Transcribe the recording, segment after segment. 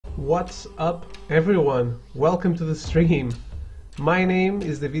What's up, everyone? Welcome to the stream. My name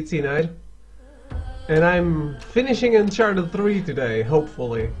is David, and I'm finishing Uncharted 3 today,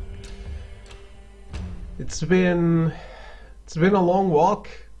 hopefully. It's been a long walk.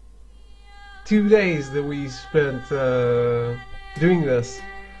 2 days that we spent doing this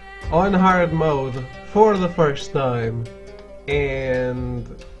on hard mode for the first time,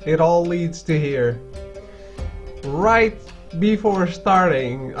 and it all leads to here. Right before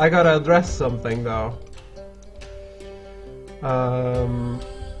starting, I gotta address something though.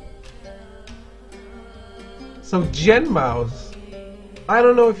 So Gen Mouse, I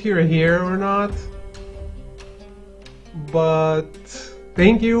don't know if you're here or not, but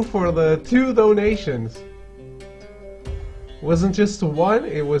thank you for the 2 donations. It wasn't just one,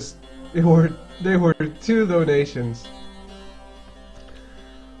 they were 2 donations.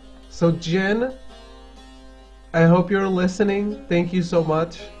 So Jen, I hope you're listening. Thank you so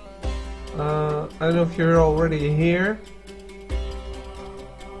much. I don't know if you're already here.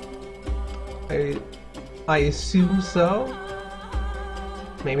 I assume so.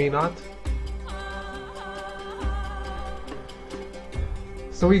 Maybe not.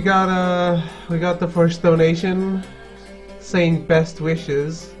 So we got the first donation saying best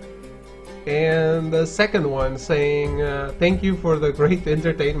wishes, and the second one saying thank you for the great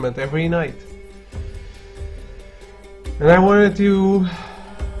entertainment every night. And I wanted to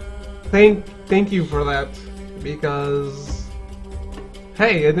thank you for that, because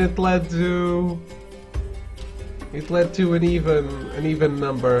hey, and it led to an even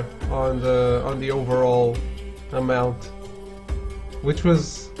number on the overall amount, which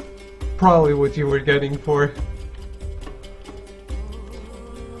was probably what you were getting for.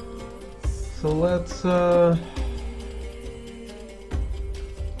 So let's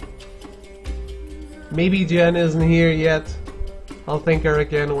maybe Jen isn't here yet. I'll thank her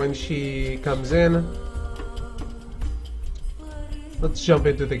again when she comes in. Let's jump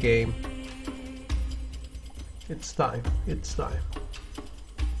into the game. It's time. It's time.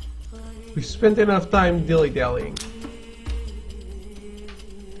 We've spent enough time dilly-dallying.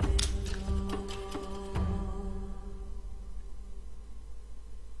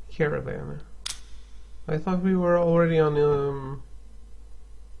 Caravan. I thought we were already on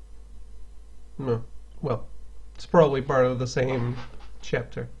no. Well, it's probably part of the same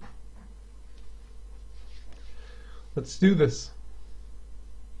chapter. Let's do this.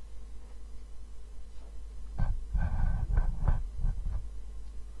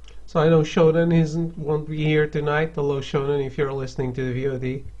 So I know Shonen won't be here tonight. Hello Shonen, if you're listening to the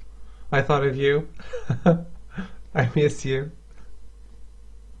VOD. I thought of you. I miss you.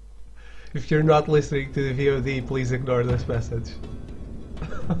 If you're not listening to the VOD, please ignore this message.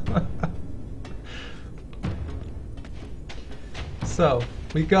 So,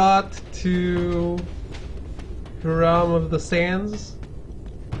 we got to the Realm of the Sands,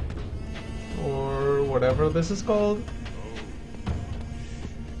 or whatever this is called.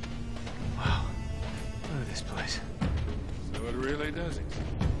 Wow, look at this place. So it really does exist.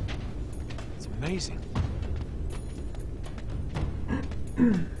 It's amazing.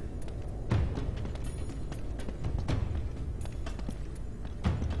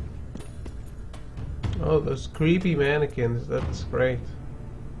 Oh, those creepy mannequins, that's great.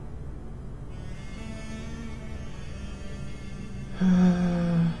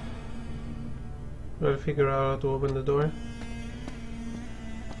 Gotta figure out how to open the door.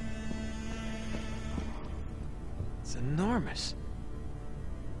 It's enormous.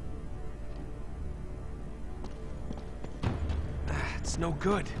 It's no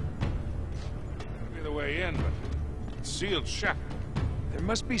good. Could be the way in, but it's sealed shut. There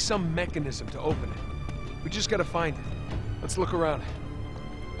must be some mechanism to open it. We just gotta find it. Let's look around.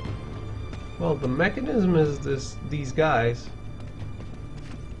 Well, the mechanism is these guys.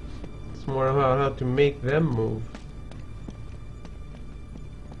 It's more about how to make them move.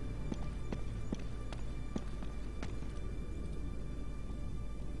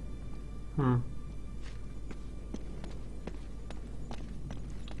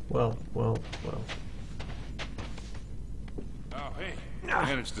 Well. Oh, hey. I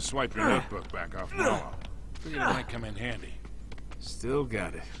managed to swipe your notebook back off the wall. Figured it might come in handy. Still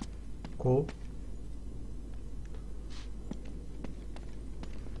got it. Cool.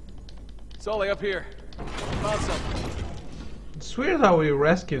 Sully, up here. Found something. It's weird how we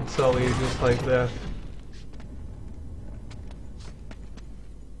rescued Sully just like that.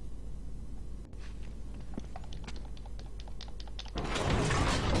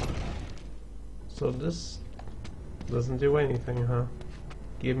 So this doesn't do anything, huh?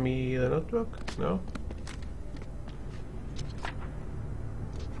 Give me the notebook? No?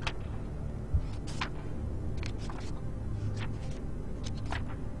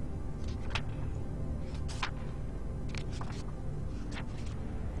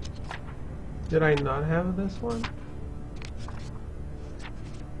 Did I not have this one?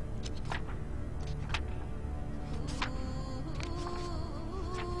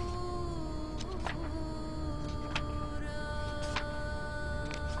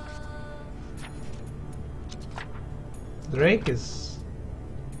 Drake is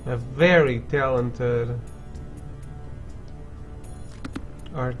a very talented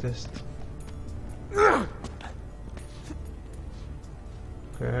artist.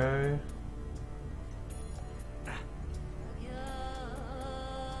 Okay.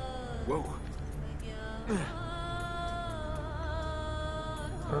 Whoa.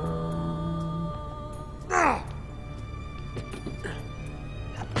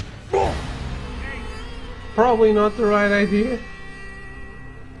 Probably not the right idea.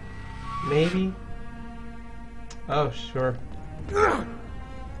 Maybe. Oh, sure.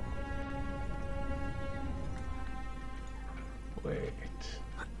 Wait.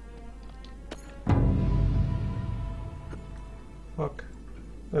 Fuck.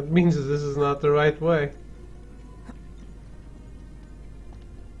 That means that this is not the right way.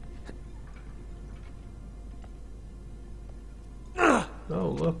 Oh,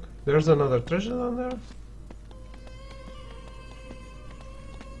 look. There's another treasure down there?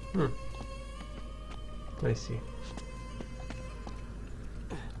 I see.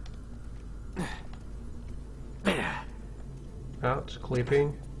 Ouch,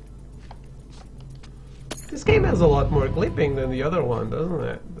 clipping. This game has a lot more clipping than the other one, doesn't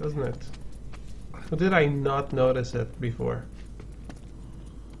it? Doesn't it? Or did I not notice it before?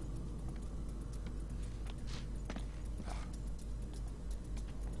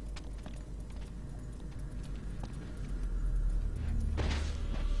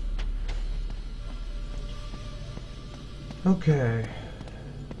 Okay.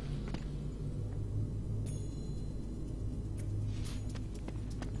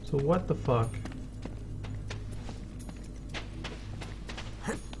 So what the fuck?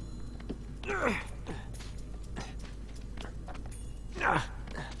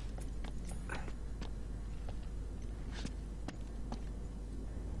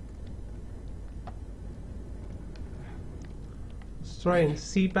 Let's try and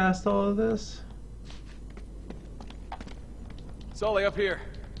see past all of this. Sully, up here.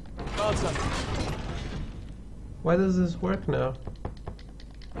 Found something. Why does this work now?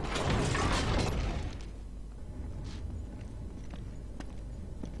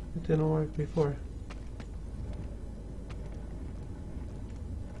 It didn't work before.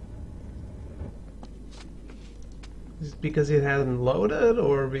 Is it because it hadn't loaded,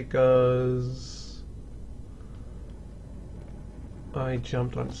 or because I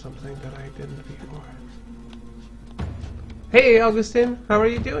jumped on something that I didn't before? Hey Augustine, how are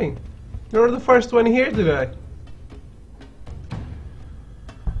you doing? You're the first one here today.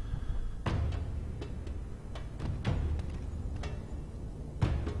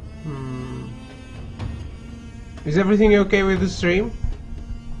 Is everything okay with the stream?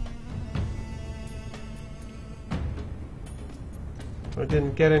 I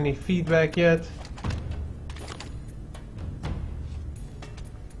didn't get any feedback yet.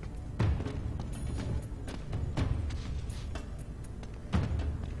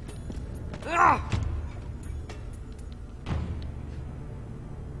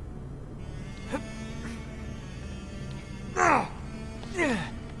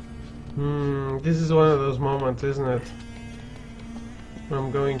 This is one of those moments, isn't it?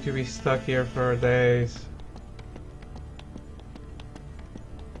 I'm going to be stuck here for days.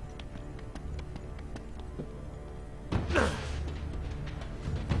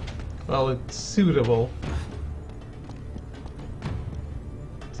 Well, it's suitable.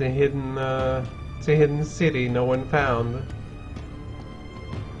 It's a hidden city no one found.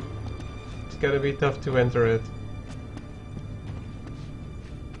 It's gotta be tough to enter it.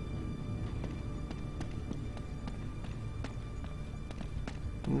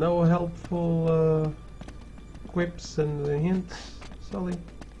 No helpful quips and hints, Sully.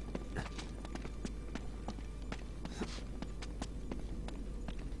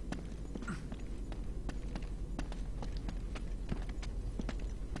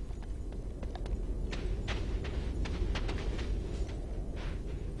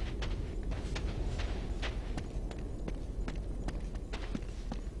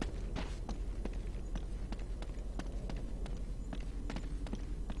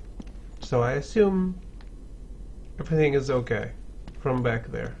 So I assume everything is okay from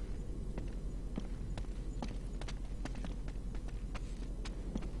back there.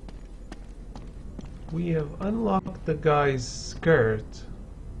 We have unlocked the guy's skirt,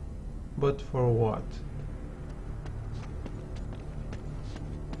 but for what?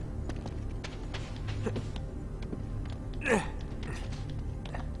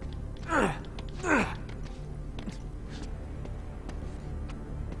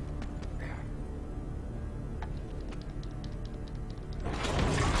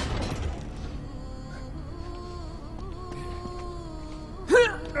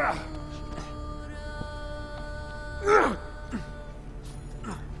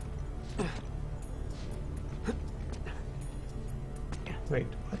 Wait,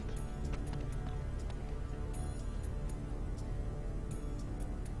 what?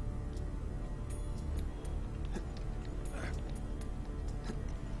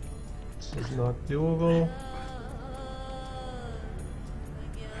 This is not doable.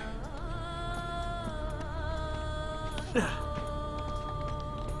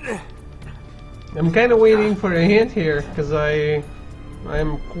 I'm kind of waiting for a hint here because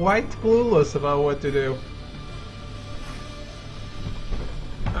I'm quite clueless about what to do.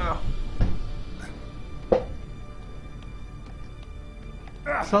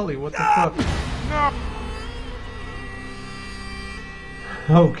 Sully, what the fuck? No.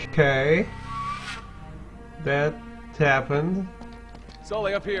 Okay. That happened.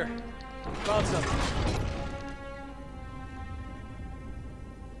 Sully, up here. Found something.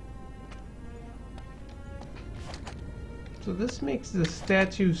 So this makes the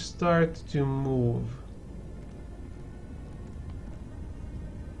statue start to move.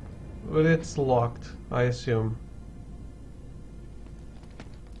 But it's locked, I assume.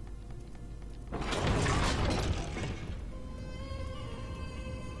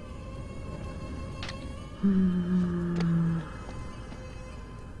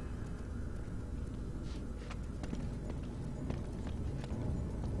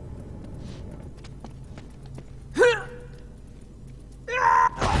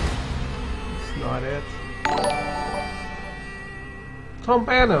 Not it. Tom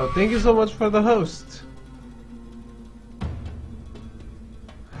Pano, thank you so much for the host.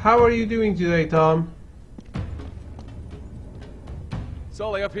 How are you doing today, Tom?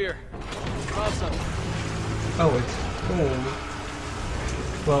 Sully, up here. Found something. Oh, it's cold.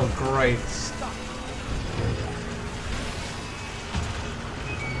 Well, great.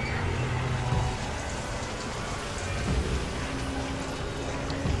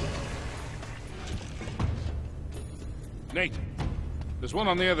 Nate, there's one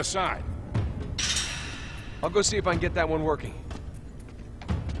on the other side. I'll go see if I can get that one working.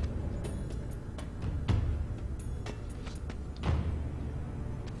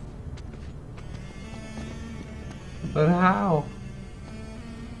 But how?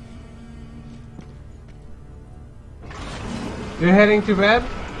 You're heading to bed?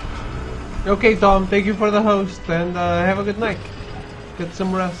 Okay, Tom, thank you for the host, and have a good night. Get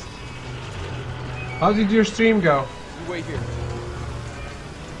some rest. How did your stream go? You wait here.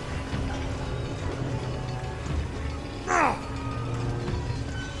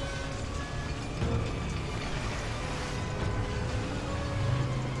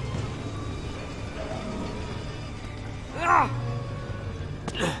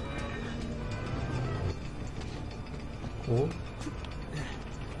 Cool.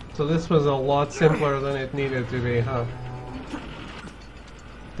 So this was a lot simpler than it needed to be, huh?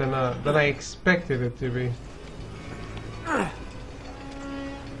 Than I expected it to be.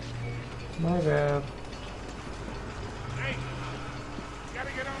 My bad. Hey, you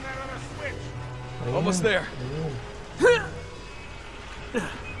gotta get on that other switch. Almost there.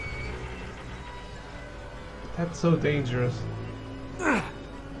 That's so dangerous.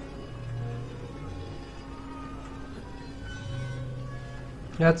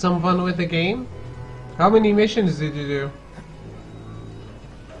 You had some fun with the game? How many missions did you do?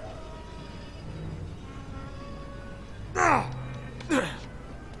 You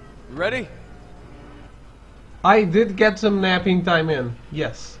ready? I did get some napping time in,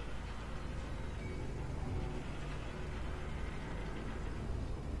 yes.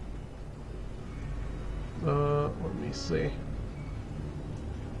 Let me see.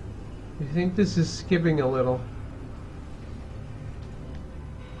 I think this is skipping a little.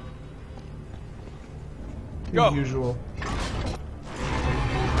 Go. As usual.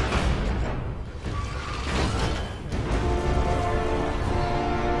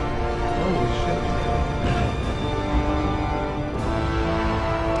 Holy shit.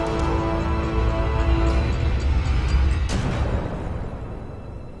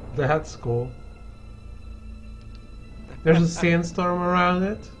 That's cool. There's a sandstorm around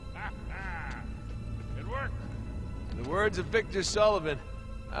it. It worked. In the words of Victor Sullivan,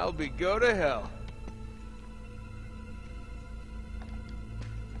 I'll be go to hell.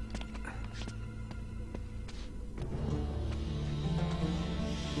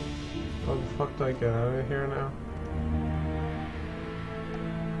 How the fuck do I get out of here now?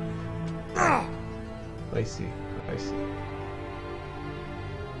 I see. I see.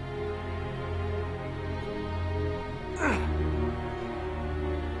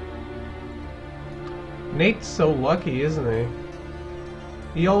 Nate's so lucky, isn't he?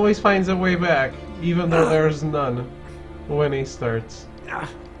 He always finds a way back, even though there's none when he starts.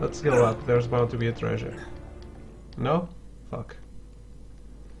 Let's go up. There's bound to be a treasure. No? Fuck.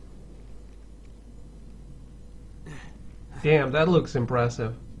 Damn, that looks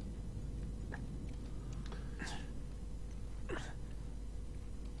impressive.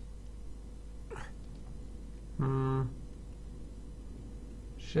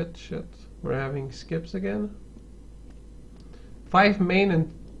 Shit. We're having skips again. 5 main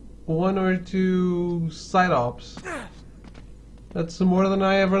and 1 or 2 side ops. That's more than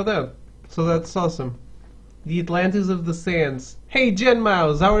I ever did. So that's awesome. The Atlantis of the Sands. Hey Jen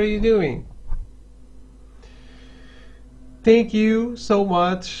Mouse, how are you doing? Thank you so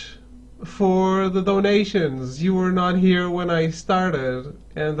much for the donations. You were not here when I started,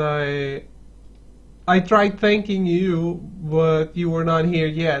 and I tried thanking you, but you were not here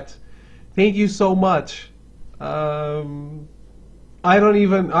yet. Thank you so much. I don't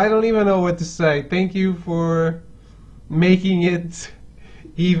even know what to say. Thank you for making it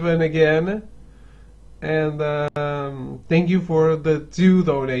even again. And thank you for the 2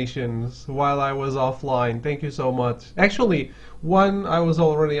 donations while I was offline. Thank you so much. Actually, 1 I was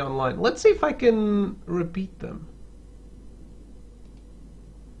already online. Let's see if I can repeat them.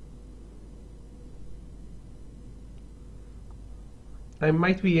 I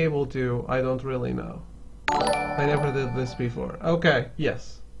might be able to. I don't really know. I never did this before. Okay,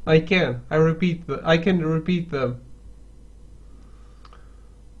 yes. I can. I can repeat them.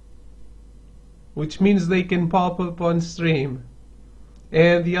 Which means they can pop up on stream.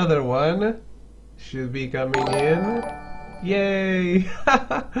 And the other one should be coming in. Yay!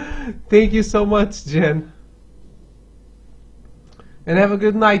 Thank you so much, Jen. And have a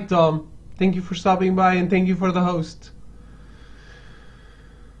good night, Tom. Thank you for stopping by and thank you for the host.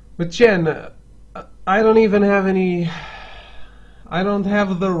 But Jen, I don't even have any... I don't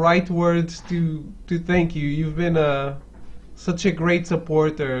have the right words to thank you. You've been such a great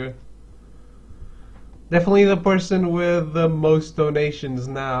supporter. Definitely the person with the most donations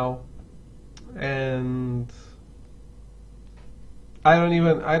now. And I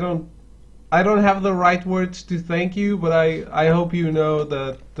don't have the right words to thank you, but I hope you know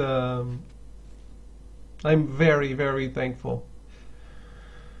that I'm very, very thankful.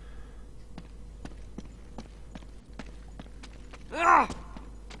 Ah!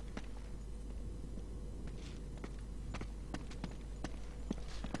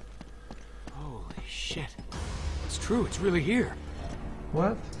 Holy shit. It's true, it's really here.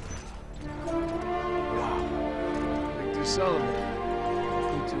 What? Wow. Victor Sullivan.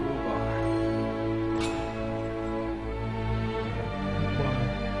 Welcome to Ubar.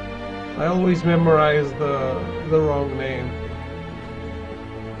 I always memorize the wrong name.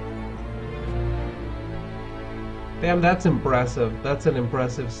 Damn, that's impressive. That's an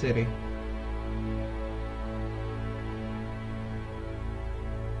impressive city.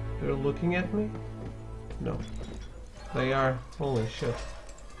 They're looking at me? No. They are. Holy shit.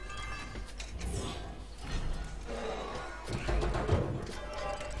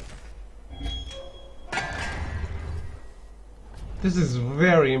 This is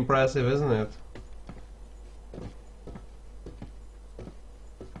very impressive, isn't it?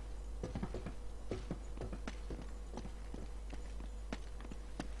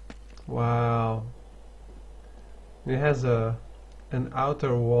 Wow. It has an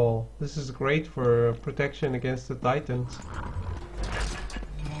outer wall. This is great for protection against the Titans.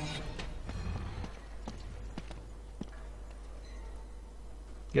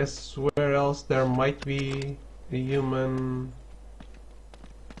 Guess where else there might be a human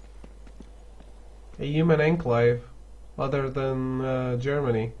enclave other than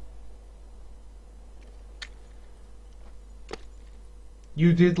Germany.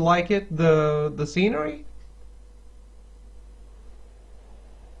 You did like it, the scenery?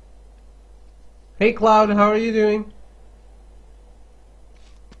 Hey Cloud, how are you doing?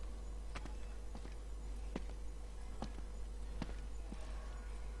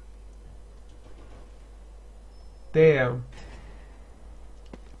 Damn.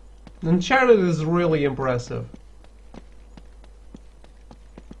 Uncharted is really impressive.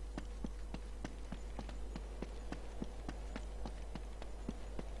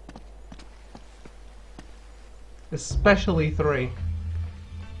 Especially 3.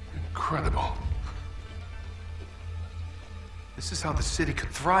 Incredible. This is how the city could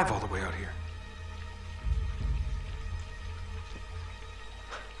thrive all the way out here.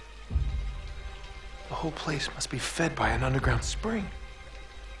 The whole place must be fed by an underground spring.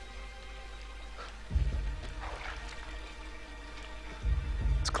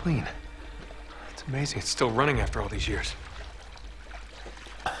 It's clean. It's amazing it's still running after all these years.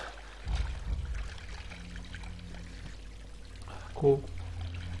 Cool.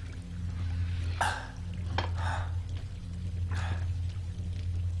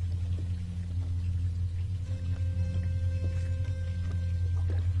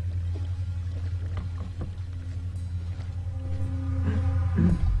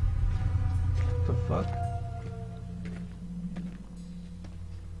 The fuck?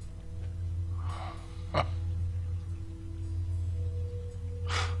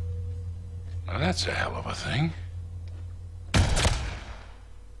 Now that's a hell of a thing.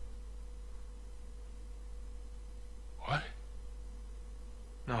 What?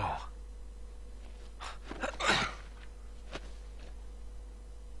 No.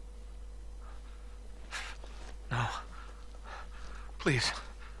 No. Please,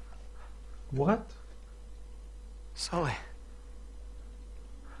 What? Sully.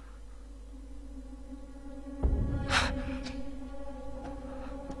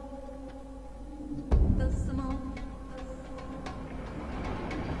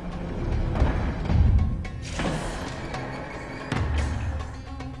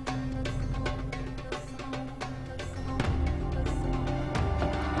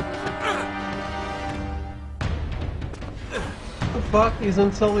 The fuck?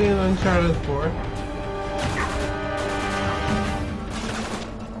 Isn't Sully in Uncharted 4?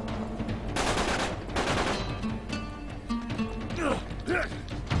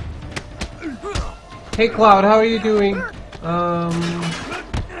 Hey Cloud, how are you doing? I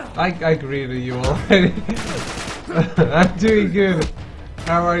greeted you already. I'm doing good.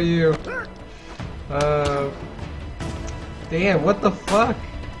 How are you? Damn, what the fuck?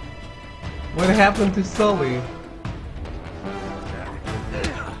 What happened to Sully?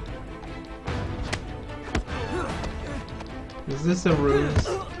 Is this a ruse?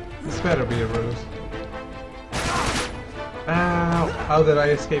 This better be a ruse. Ow! How did I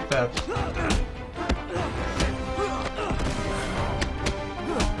escape that?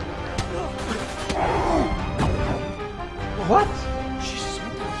 What? Jesus,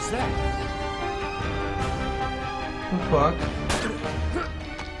 what the hell is that? The fuck?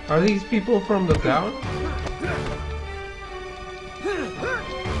 Are these people from the town?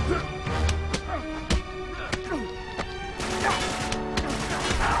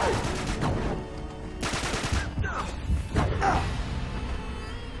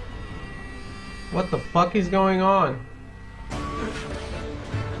 What the fuck is going on?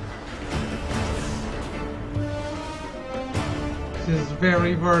 This is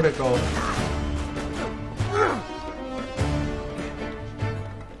very vertical.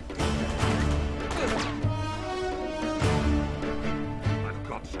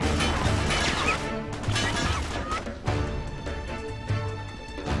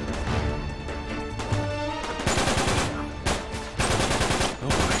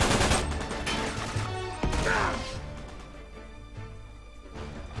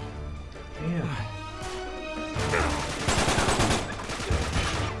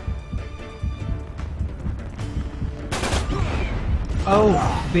 Oh,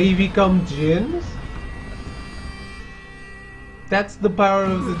 they become djinns? That's the power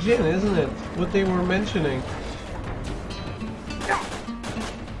of the djinn, isn't it? What they were mentioning.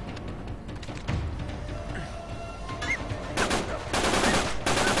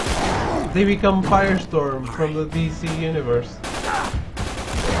 They become Firestorm from the DC universe.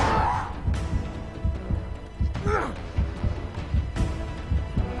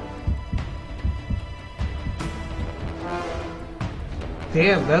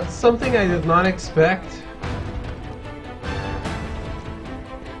 Damn, that's something I did not expect.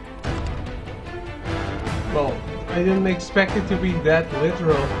 Well, I didn't expect it to be that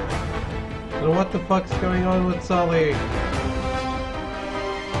literal. So what the fuck's going on with Sully?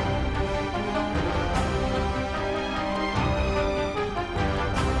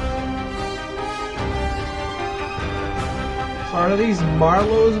 So are these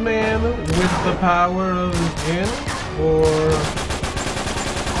Marlowe's man with the power of Jinn? Or...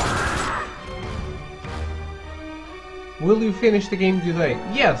 will you finish the game today?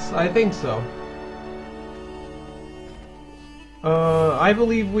 Yes, I think so. I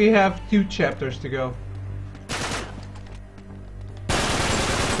believe we have 2 chapters to go.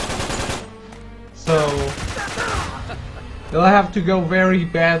 So... it'll have to go very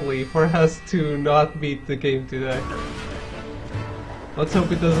badly for us to not beat the game today. Let's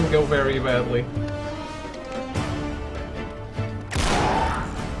hope it doesn't go very badly.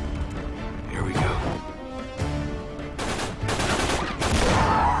 Here we go.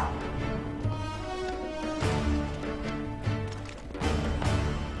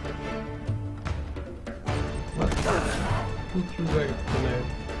 What? Who threw that grenade?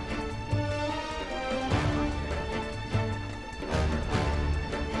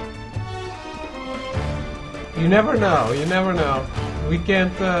 You never know. You never know. We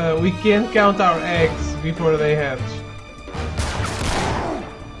can't count our eggs before they hatch.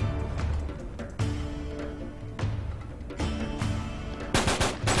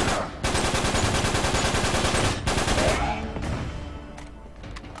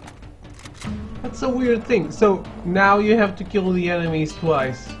 That's a weird thing. So now you have to kill the enemies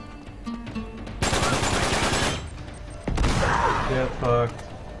twice. Get fucked.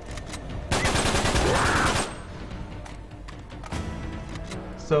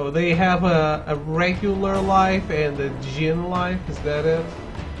 So they have a regular life and a Jinn life, is that it?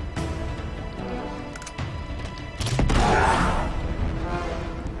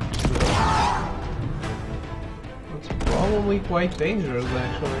 It's probably quite dangerous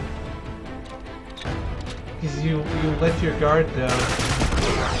actually. Because you let your guard down.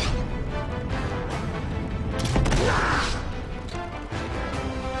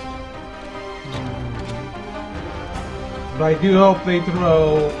 But I do hope they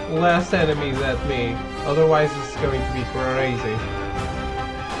throw less enemies at me, otherwise it's going to be crazy.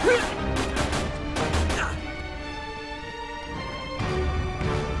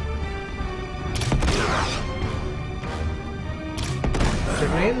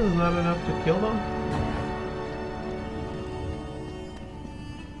 Grenade is not enough to kill them?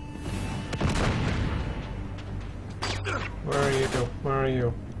 Where are you? Where are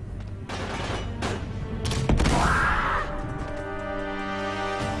you?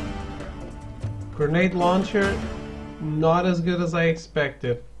 Grenade launcher, not as good as I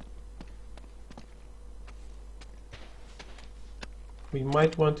expected. We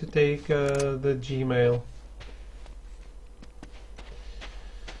might want to take the Gmail.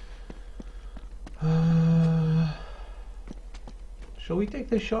 Shall we take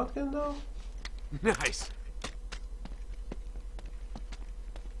the shotgun though? Nice.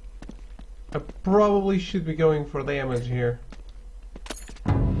 I probably should be going for damage here.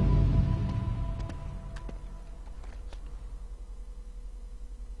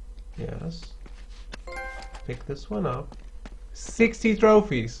 Yes. Pick this one up. 60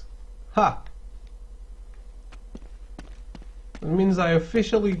 trophies. Ha! That means I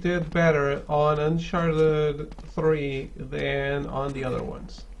officially did better on Uncharted 3 than on the other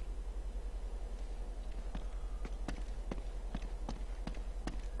ones.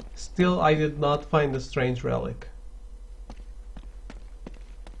 Still, I did not find the strange relic.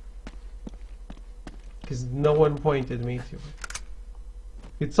 Because no one pointed me to it.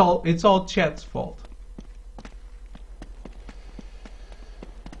 It's all Chet's fault.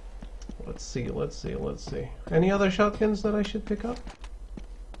 Let's see. Any other shotguns that I should pick up?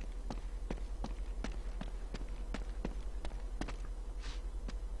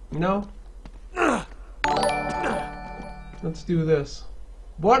 No? Let's do this.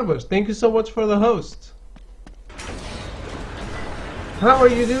 Barbus, thank you so much for the host. How are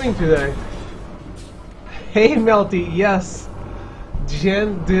you doing today? Hey Melty, yes.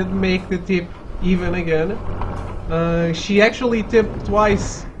 Jen did make the tip even again. She actually tipped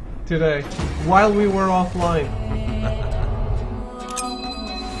twice today, while we were offline.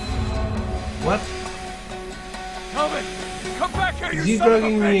 What? Calvin, come back here, Is he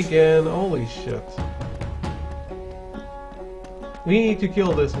drugging me again? Holy shit. We need to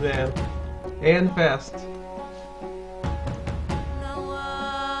kill this man. And fast.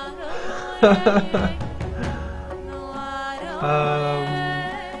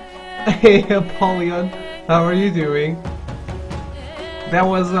 Hey Apollyon, how are you doing? That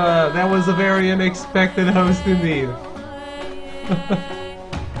was a very unexpected host indeed.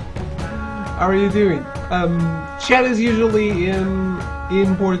 How are you doing? Chat is usually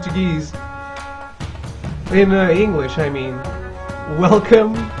in Portuguese. In English, I mean.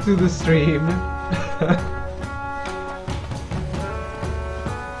 Welcome to the stream.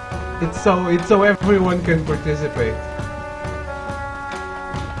 It's so everyone can participate.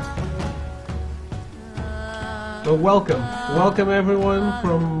 But welcome everyone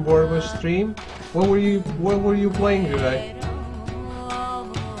from Borba's stream. What were you playing today?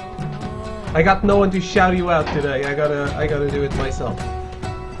 I got no one to shout you out today. I gotta do it myself.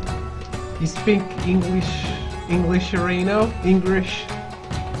 You speak English, Reno? English.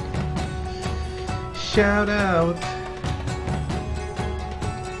 Shout out.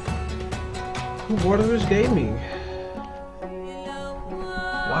 Border's Gaming.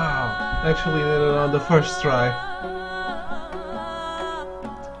 Wow, actually did it on the first try.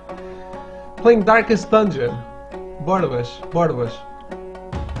 Playing Darkest Dungeon. Barnabas,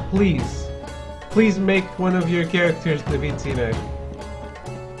 please make one of your characters the Vitsine.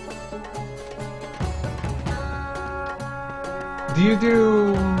 Do you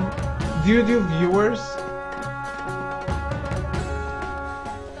do viewers?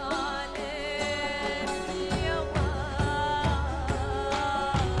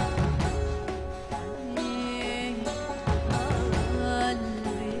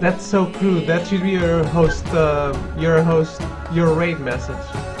 That's so crude. That should be your raid message.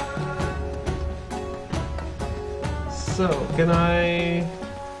 So, can I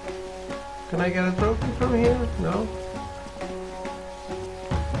get a trophy from here? No?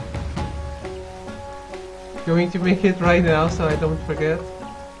 Going to make it right now so I don't forget.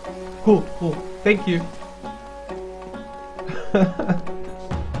 Cool, cool. Thank you.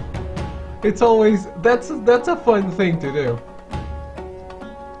 It's always that's a fun thing to do.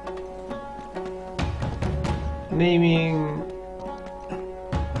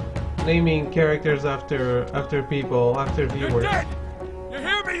 Naming characters after people, after viewers. You're dead! You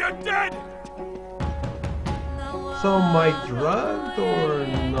hear me? You're dead! So am I drugged or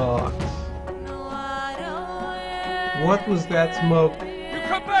not? What was that smoke? You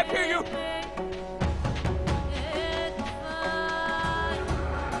come back here, you!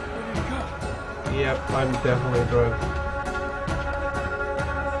 Yep, I'm definitely drugged.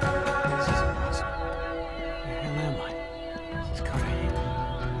 This is impossible. Where the hell am I? This is Cartagena.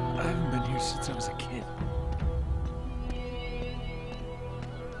 I haven't been here since I was a kid.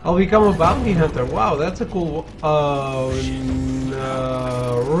 I'll become a bounty hunter. Wow, that's a cool. Oh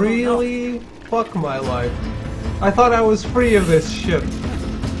no! Really? Fuck my life. I thought I was free of this shit. You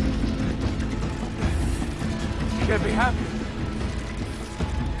can't be happy.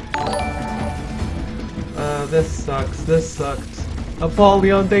 This sucks. This sucks.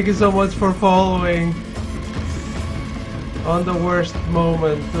 Apollyon, thank you so much for following. On the worst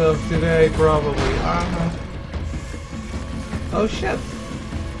moment of today, probably. Oh shit.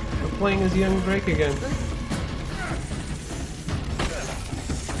 We're playing as young Drake again.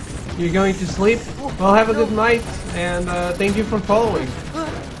 You're going to sleep? Well, have a good night, and thank you for following.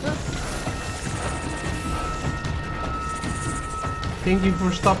 Thank you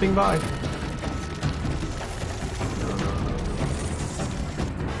for stopping by.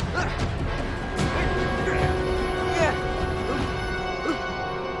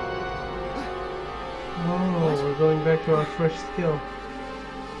 Oh, we're going back to our first skill.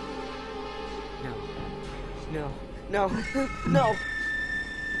 No. No. No.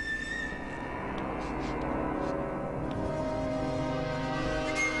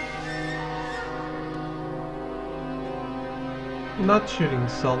 Not shooting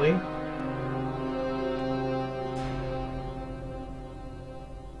Sully.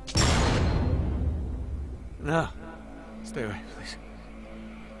 No. Stay away, please.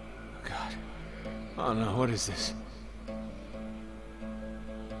 Oh, God. Oh, no. What is this?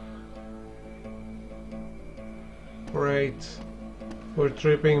 Great. We're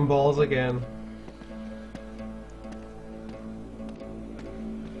tripping balls again.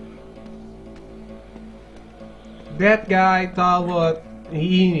 That guy, Talbot,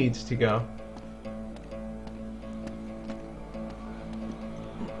 he needs to go.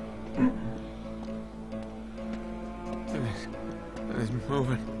 It's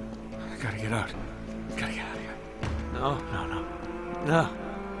moving. I gotta get out. Gotta get out of here. No. No.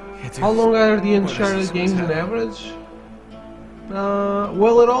 Can't do How this. long are the What is Uncharted this? games What's on happening? average?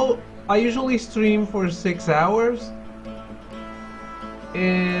 I usually stream for 6 hours.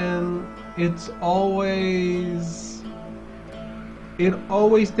 And it always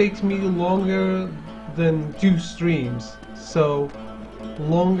takes me longer than 2 streams, so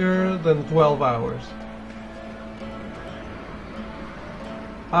longer than 12 hours.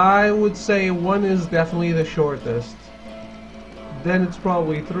 I would say 1 is definitely the shortest, then it's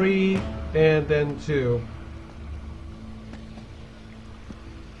probably 3, and then 2.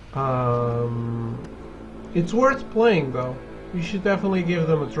 It's worth playing though. You should definitely give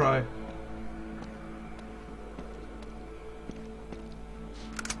them a try.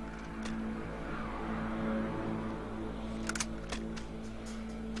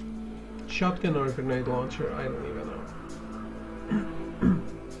 Shotgun or grenade launcher, I don't even know.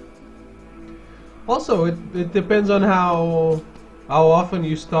 Also, it depends on how often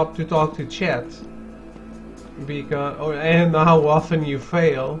you stop to talk to chat, and how often you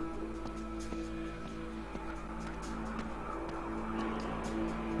fail.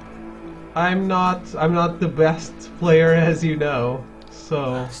 I'm not the best player, as you know,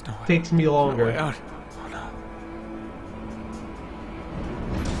 so it takes me longer. No way out. Oh, no.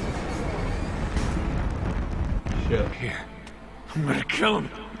 Shit. Here. I'm gonna kill him.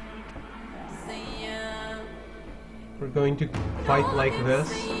 We're going to fight like this.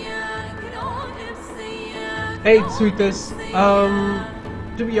 Hey, Sweetest.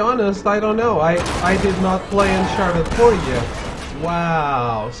 To be honest, I don't know. I did not play Uncharted 4 yet.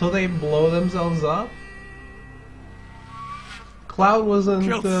 Wow. So they blow themselves up? Cloud wasn't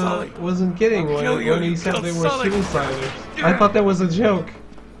kidding when he said they were suiciders. I thought that was a joke.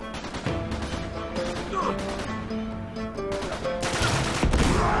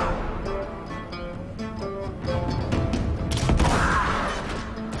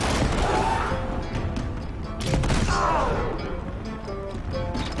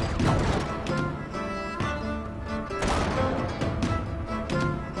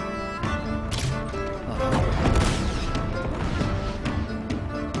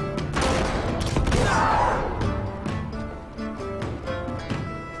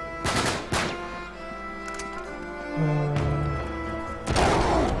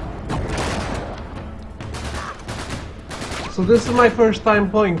 So this is my first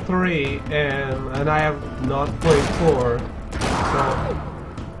time playing 3, and I have not played 4. So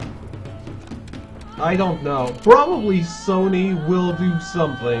I don't know. Probably Sony will do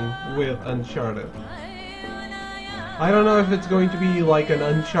something with Uncharted. I don't know if it's going to be like an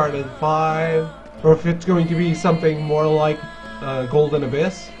Uncharted 5, or if it's going to be something more like Golden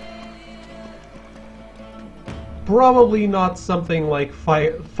Abyss. Probably not something like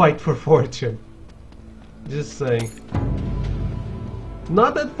Fight for Fortune. Just saying.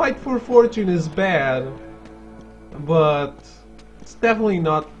 Not that Fight for Fortune is bad, but it's definitely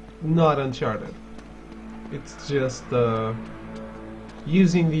not Uncharted. It's just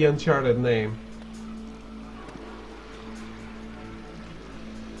using the Uncharted name.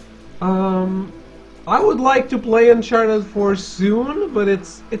 I would like to play Uncharted 4 soon, but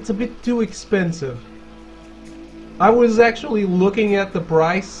it's a bit too expensive. I was actually looking at the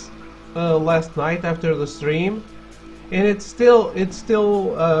price last night after the stream, and it's still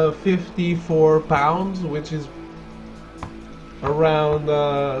 £54, which is around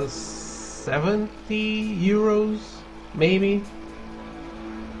 70 euros, maybe.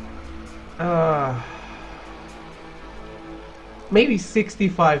 Maybe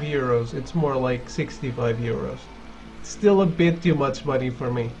 65 euros. It's more like 65 euros. Still a bit too much money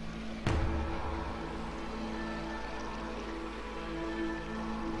for me.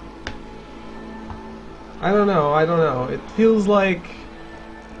 I don't know. It feels like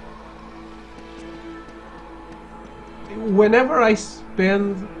whenever I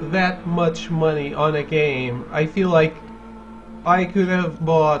spend that much money on a game, I feel like I could have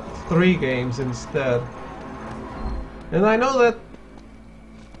bought 3 games instead. And I know that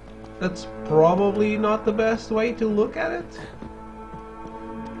that's probably not the best way to look at it.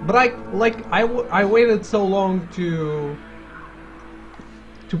 But I waited so long to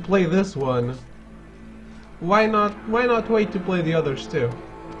play this one. Why not wait to play the others too? You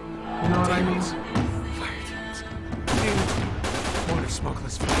know what I mean? Fire demons. Water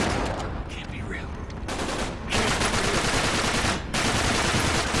smokeless fire. Can't be real.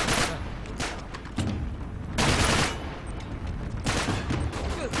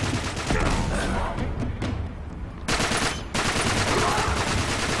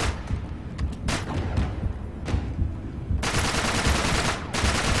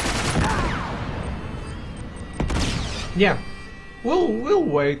 Yeah, we'll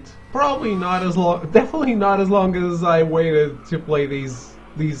wait. Probably not as long. Definitely not as long as I waited to play these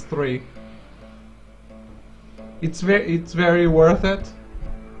 3. It's very worth it.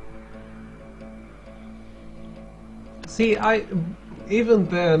 See, even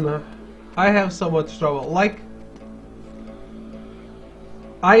then I have so much trouble. Like,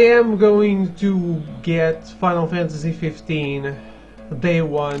 I am going to get Final Fantasy 15 day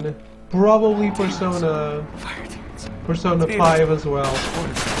 1, probably Persona 5 as well.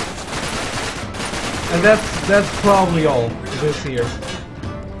 And that's probably all this year.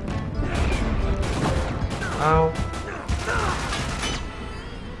 Ow.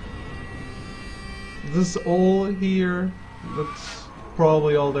 This all here, that's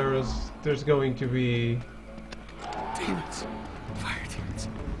probably all there's going to be. Demons. Fire demons.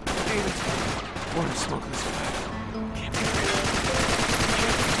 Demons. Water smokeless fire. Can't be real.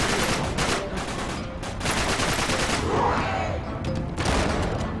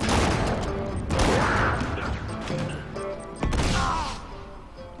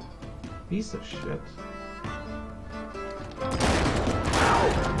 Piece of shit.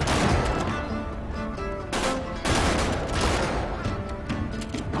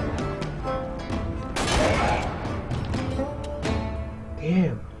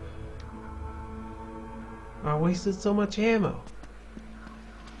 Damn. I wasted so much ammo.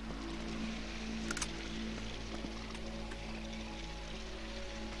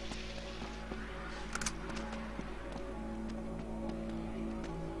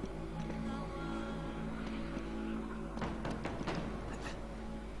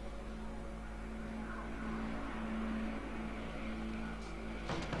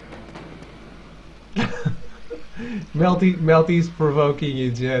 Melty's provoking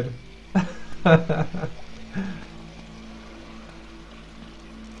you, Jed.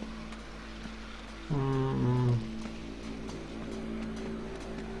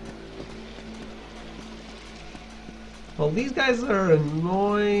 Well, these guys are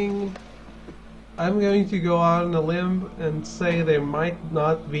annoying. I'm going to go out on a limb and say they might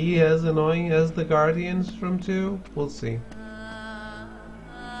not be as annoying as the Guardians from 2. We'll see.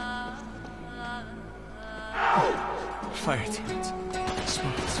 Fire demons.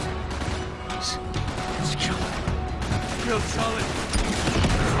 Smokeless fire. Let's kill them. Real solid.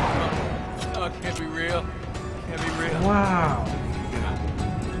 Oh, it can't be real. Can't be real. Wow. Get out.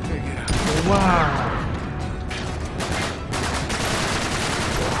 Get out. Wow.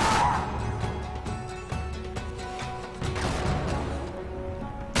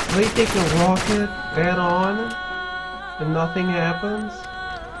 They take a rocket head on and nothing happens?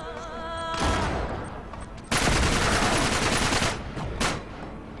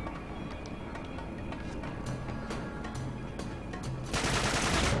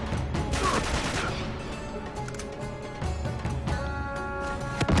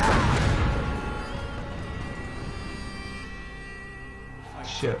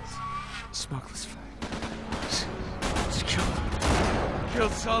 Shit. Smokeless fight. Just kill him. Kill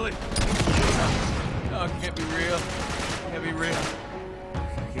Sully. No, it can't be real. Can't be real.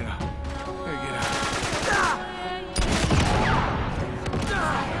 Gotta get out. Gotta get out.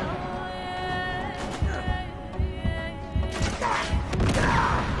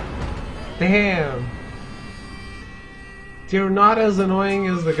 Damn. They're not as annoying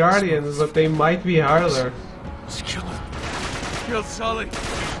as the Guardians, but they might be harder. Just kill him. Kill Sully.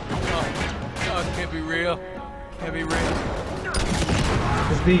 No, it can't be real. Can't be real.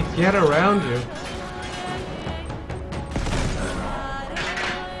 Because they get around you.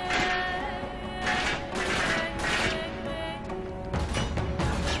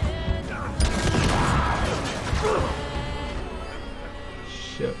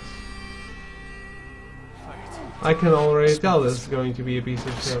 Shit. I can already tell this is going to be a piece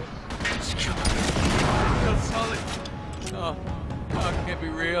of shit. Just kill him. Kill Sully. No, it can't be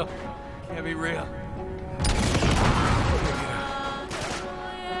real. Can't be real.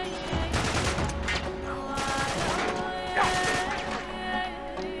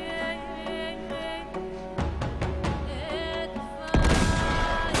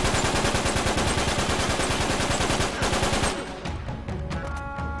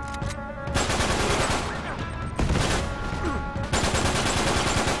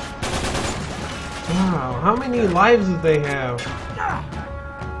 Wow, how many lives do they have?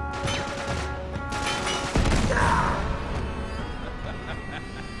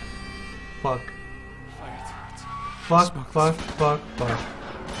 Fuck. Fuck, fuck, fuck, fuck.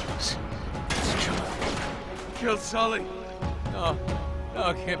 Kill Sully. No,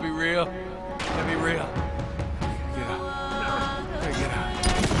 it can't be real. Can't be real. Get out. Get out.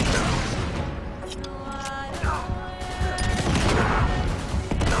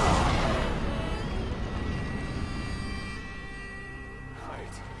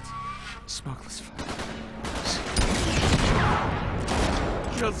 Smokeless fight.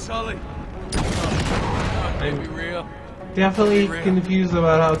 Kill Sully. No, it can't be real. Definitely confused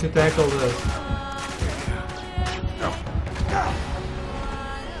about how to tackle this.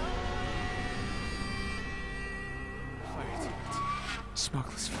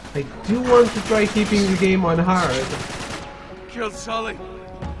 Smokeless fight. I do want to try keeping the game on hard. Kill Sully.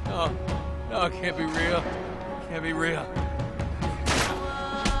 No, it can't be real. Can't be real.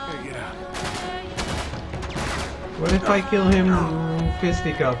 Gotta get out. What if I kill him in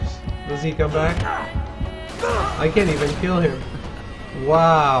fisticuffs? Does he come back? I can't even kill him.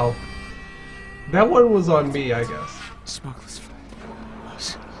 Wow. That one was on me, I guess. Smokeless fight.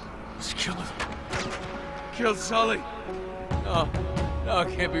 Just kill him. Kill Sully. No, it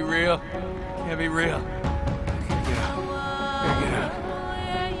can't be real. Can't be real. Gotta get out. Gotta get out.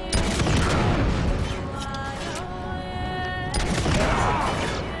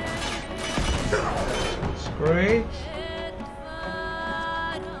 It's great.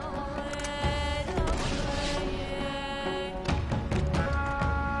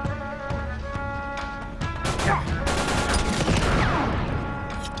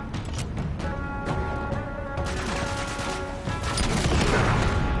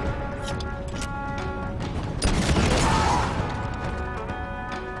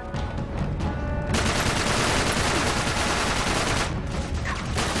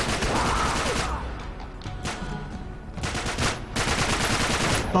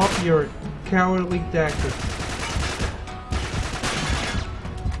 Stop your cowardly tactics.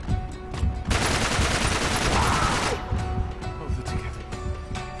 Hold it together.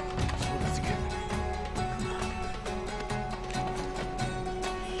 Hold it together.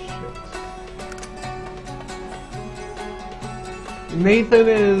 Nathan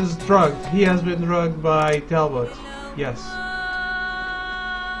is drugged. He has been drugged by Talbot. Yes.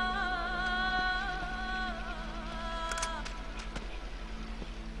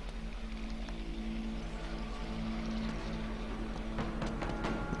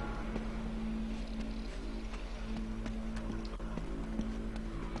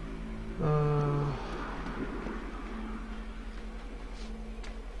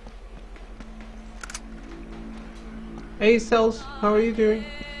 Hey Cells, how are you doing?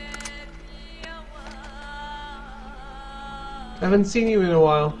 Haven't seen you in a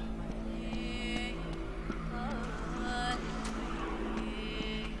while.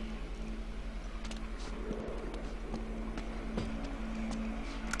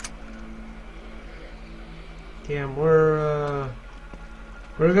 Damn, we're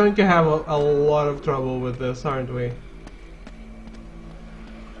going to have a lot of trouble with this, aren't we?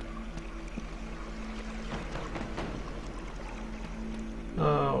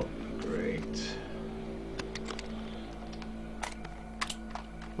 Oh, great.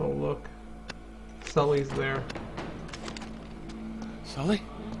 Oh, look. Sully's there. Sully?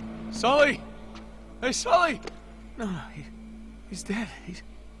 Sully! Hey, Sully! No, he's dead. He's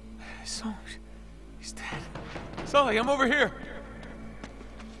dead. Sully, I'm over here.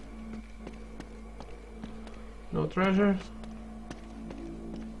 No treasure?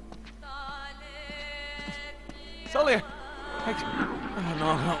 Sully!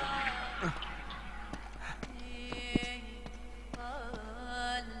 Oh,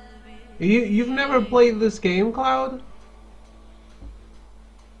 no. You've never played this game, Cloud?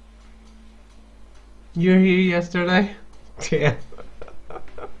 You were here yesterday? Damn.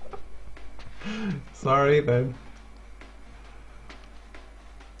 Sorry then.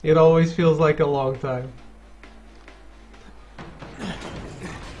 It always feels like a long time.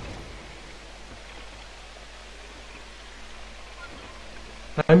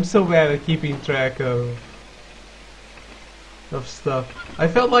 I'm so bad at keeping track of stuff. I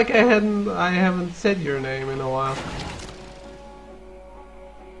felt like I haven't said your name in a while.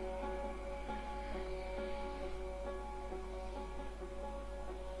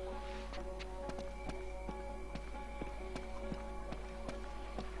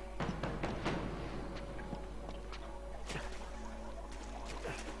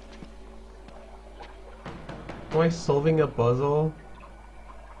 Am I solving a puzzle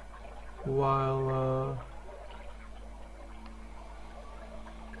while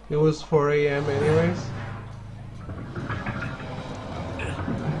it was 4 AM anyways?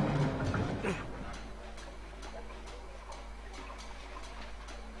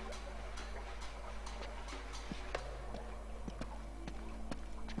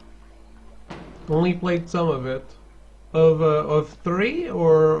 Only played some of it. Of 3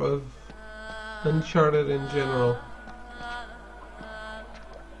 or of Uncharted in general?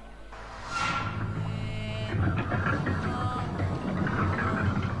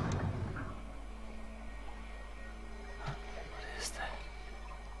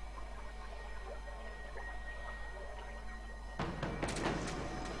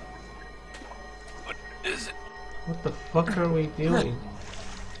 What the fuck are we doing?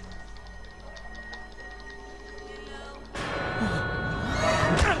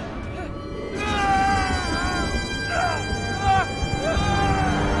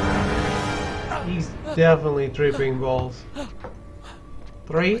 He's definitely tripping balls.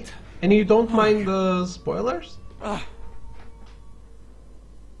 3? And you don't mind the spoilers?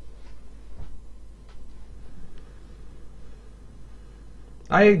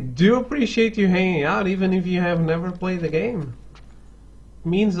 I do appreciate you hanging out even if you have never played the game. It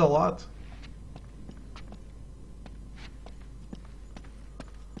means a lot.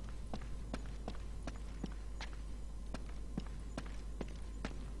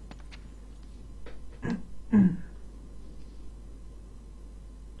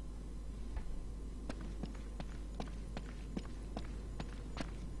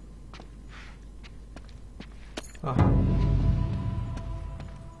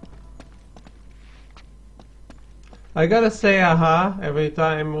 I gotta say aha every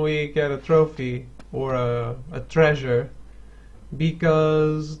time we get a trophy or a treasure,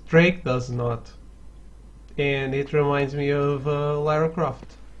 because Drake does not. And it reminds me of Lara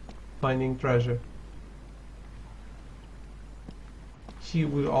Croft finding treasure. She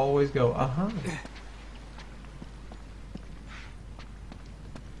would always go, aha.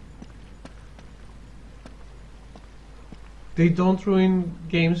 They don't ruin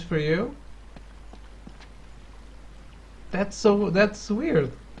games for you? That's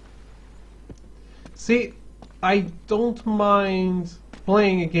weird. See, I don't mind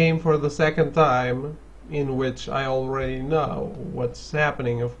playing a game for the second time, in which I already know what's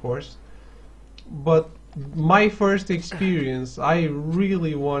happening, of course. But my first experience, I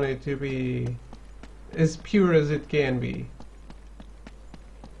really want it to be as pure as it can be.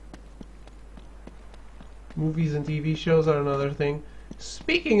 Movies and TV shows are another thing.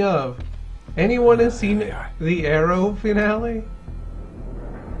 Speaking of, anyone has seen the Arrow finale?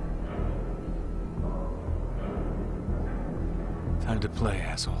 Time to play,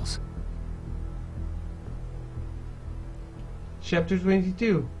 assholes. Chapter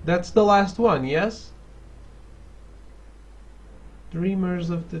 22. That's the last one, yes? Dreamers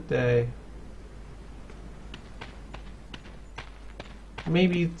of the Day.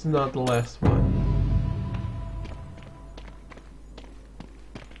 Maybe it's not the last one.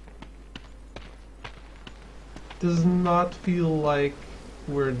 Does not feel like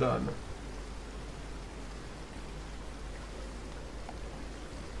we're done.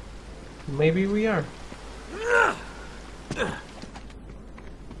 Maybe we are.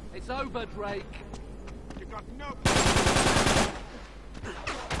 It's over, Drake. You got no...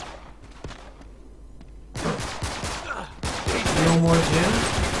 No more Jim?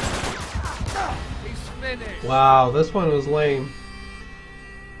 He's finished. Wow, this one was lame.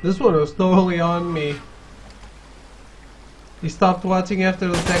 This one was totally on me. You stopped watching after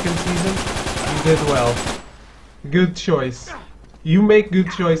the second season? You did well. Good choice. You make good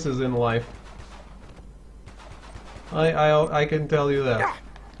choices in life. I can tell you that.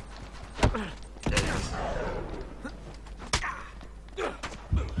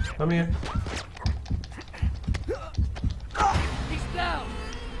 Come here. He's down.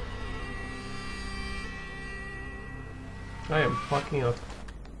 I am fucking up.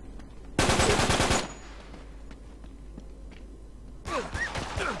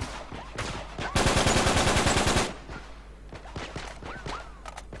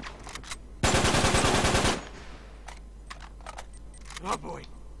 Oh boy.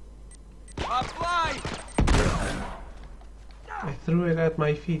 Apply. I threw it at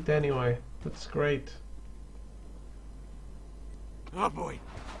my feet anyway. That's great. Oh boy.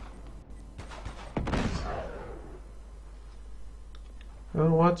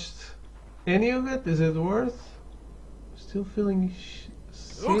 Haven't watched any of it. Is it worth? Still feeling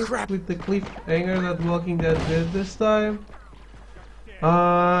safe with the cliffhanger that Walking Dead did this time.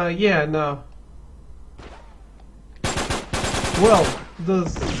 Yeah, no. Well, the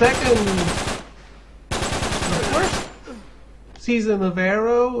first season of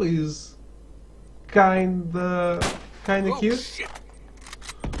Arrow is kinda cute. Shit.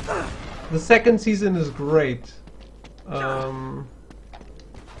 The second season is great.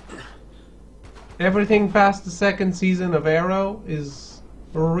 Everything past the second season of Arrow is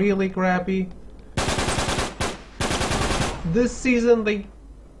really crappy. This season they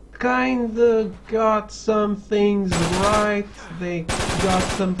kinda got some things right. They got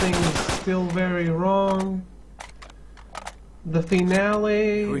some things still very wrong. The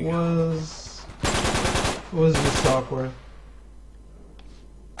finale was just awkward.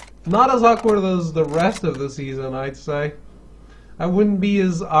 Not as awkward as the rest of the season, I'd say. I wouldn't be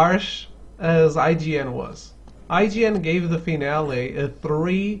as harsh as IGN was. IGN gave the finale a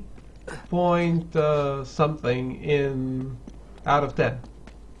 3 point something out of 10.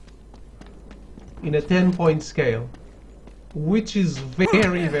 In a 10-point scale. Which is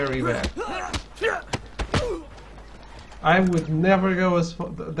very, very bad. I would never go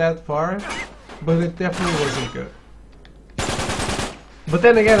that far, but it definitely wasn't good. But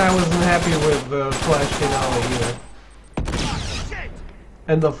then again, I wasn't happy with the Flash finale either.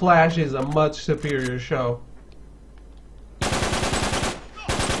 And The Flash is a much superior show.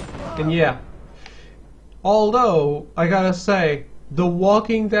 And yeah. Although, I gotta say, The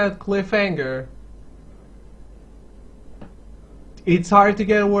Walking Dead cliffhanger, it's hard to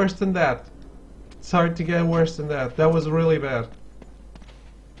get worse than that. It's hard to get worse than that. That was really bad.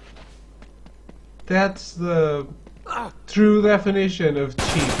 That's the true definition of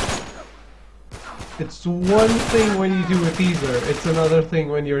cheap. It's one thing when you do a teaser, it's another thing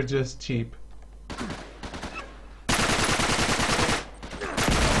when you're just cheap.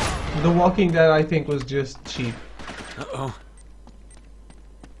 The Walking Dead, I think, was just cheap. Uh-oh.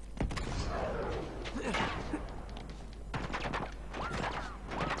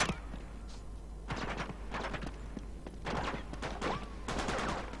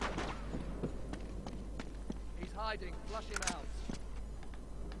 He's hiding. Flush him out.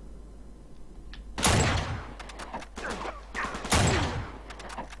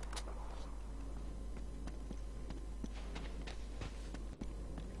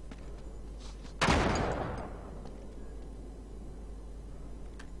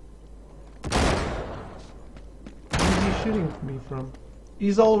 Where's he shooting me from?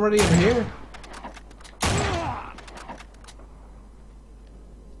 He's already in here.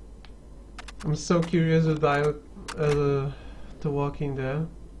 I'm so curious about The Walking Dead.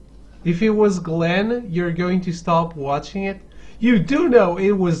 If it was Glenn, you're going to stop watching it. You do know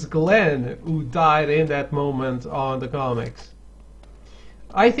it was Glenn who died in that moment on the comics.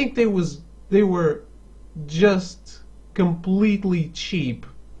 I think they were just completely cheap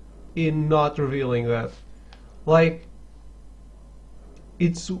in not revealing that. Like,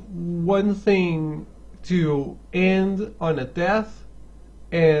 it's one thing to end on a death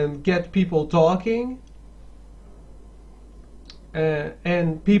and get people talking,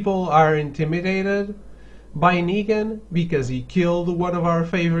 and people are intimidated by Negan because he killed one of our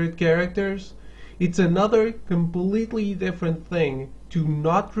favorite characters. It's another completely different thing to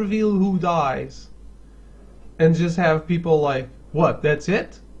not reveal who dies and just have people like, what, that's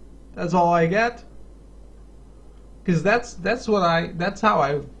it? That's all I get? Because that's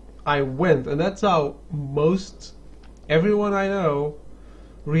how I went, and that's how most everyone I know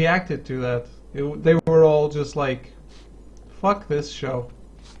reacted to that. They were all just like, fuck this show.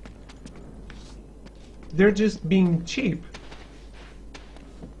 They're just being cheap.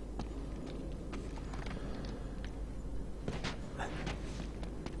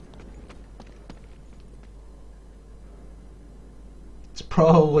 It's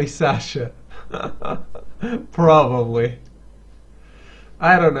probably Sasha. Probably.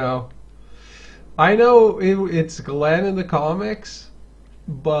 I don't know. I know it's Glenn in the comics,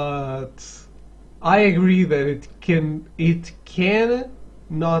 but I agree that it can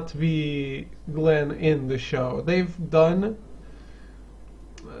not be Glenn in the show. They've done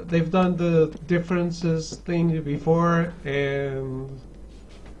the differences thing before, and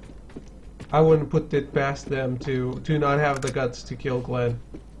I wouldn't put it past them to not have the guts to kill Glenn.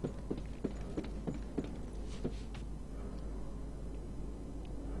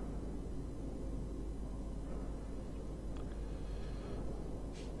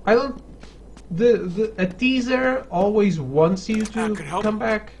 I don't. A teaser always wants you to come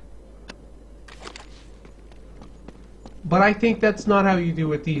back, but I think that's not how you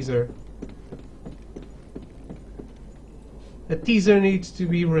do a teaser. A teaser needs to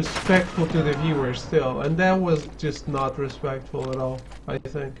be respectful to the viewer still, and that was just not respectful at all. I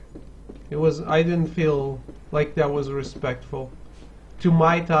think it was. I didn't feel like that was respectful to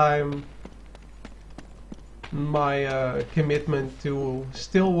my time. My commitment to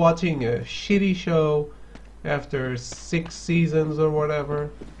still watching a shitty show after 6 seasons or whatever.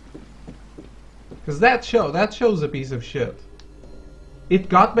 Because that show's a piece of shit. It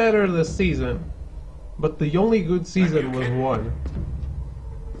got better this season, but the only good season was 1.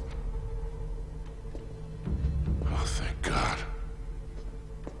 Oh, thank God.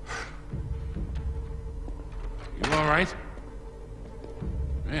 You all right?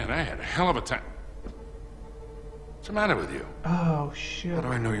 Man, I had a hell of a time. What's the matter with you? Oh shit. How do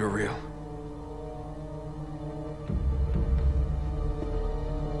I know you're real?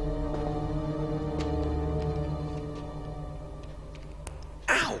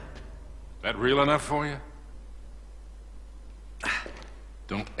 Ow! That real enough for you?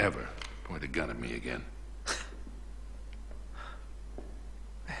 Don't ever point a gun at me again.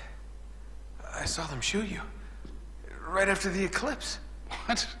 I saw them shoot you. Right after the eclipse.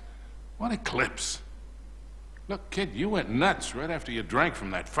 What? What eclipse? Look, kid, you went nuts right after you drank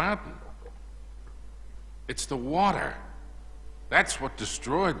from that fountain. It's the water. That's what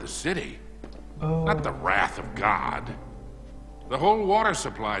destroyed the city. Oh. Not the wrath of God. The whole water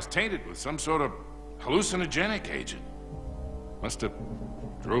supply is tainted with some sort of hallucinogenic agent. Must have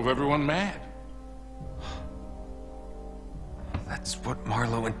drove everyone mad. That's what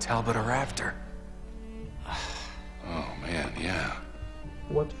Marlowe and Talbot are after. Oh, man, yeah.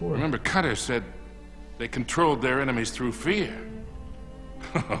 What for? Remember, Cutter said they controlled their enemies through fear.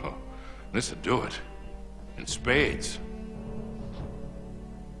 This'll do it. In spades.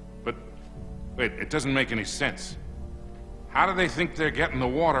 But, wait, it doesn't make any sense. How do they think they're getting the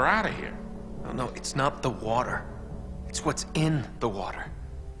water out of here? No, it's not the water. It's what's in the water.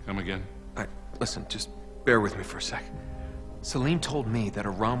 Come again? Listen, just bear with me for a sec. Salim told me that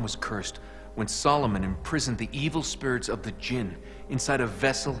Aram was cursed when Solomon imprisoned the evil spirits of the jinn inside a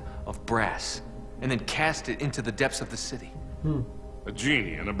vessel of brass, and then cast it into the depths of the city. A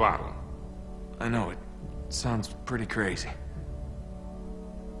genie in a bottle. I know, it sounds pretty crazy.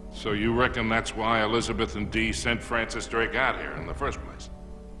 So you reckon that's why Elizabeth and Dee sent Francis Drake out here in the first place?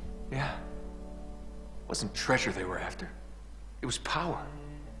 Yeah. It wasn't treasure they were after. It was power.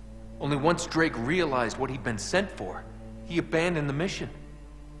 Only once Drake realized what he'd been sent for, he abandoned the mission.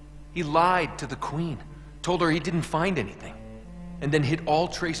 He lied to the Queen, told her he didn't find anything, and then hid all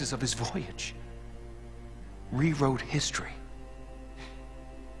traces of his voyage. Rewrote history.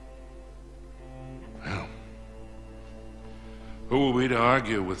 Well, who are we to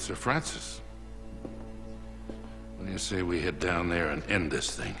argue with Sir Francis? What do you say we head down there and end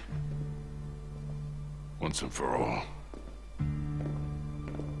this thing? Once and for all.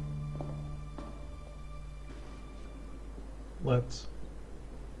 Let's.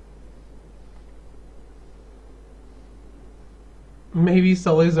 Maybe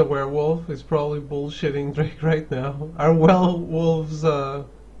Sully's a werewolf. He's probably bullshitting Drake right now. Are werewolves,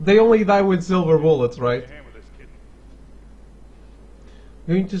 they only die with silver bullets, right?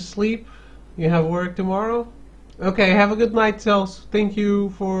 Going to sleep? You have work tomorrow? Okay, have a good night, Cells. Thank you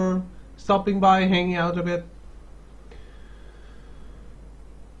for stopping by, hanging out a bit.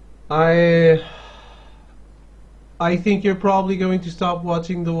 I think you're probably going to stop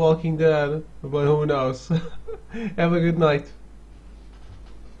watching The Walking Dead, but who knows. Have a good night.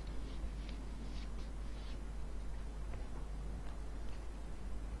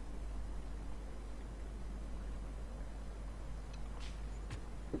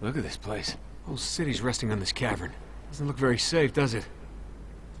 Look at this place. Whole city's resting on this cavern. Doesn't look very safe, does it?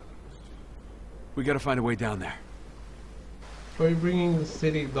 We gotta find a way down there. Are you bringing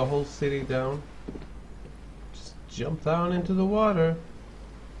the whole city down? Just jump down into the water.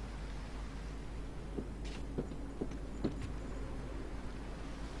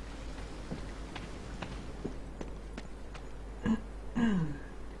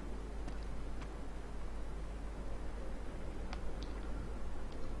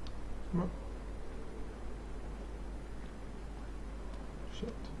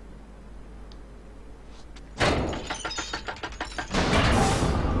 Shit.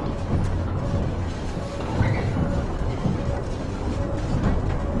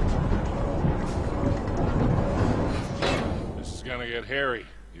 This is gonna get hairy.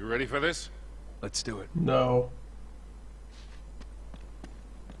 You ready for this? Let's do it. No.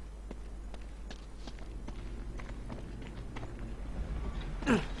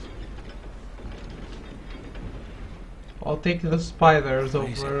 I'll take the spiders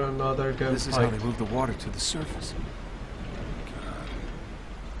Amazing. over another This is how they gunfight. move the water to the surface.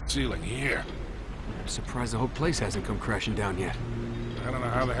 Ceiling here. I'm surprised the whole place hasn't come crashing down yet. I don't know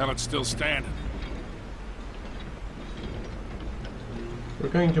how the hell it's still standing. We're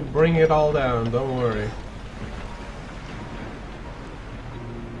going to bring it all down, don't worry.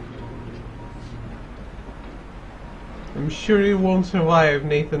 I'm sure he won't survive,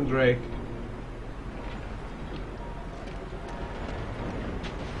 Nathan Drake.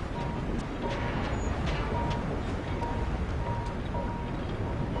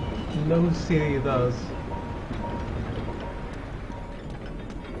 No city does.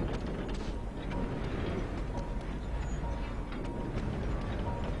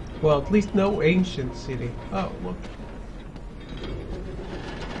 Well, at least no ancient city. Oh, look.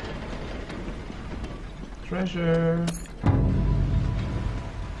 Treasure.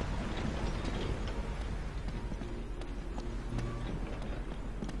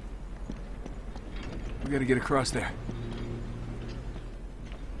 We gotta get across there.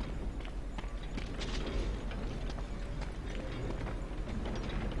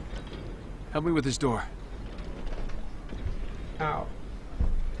 Help me with this door. Ow.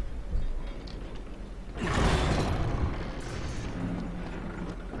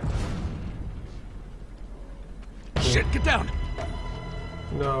 Shit, get down!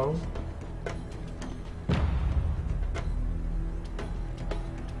 No.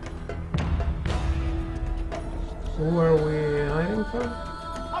 Who are we hiding from?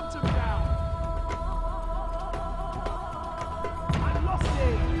 Hunt him down! I lost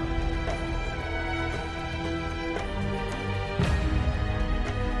him!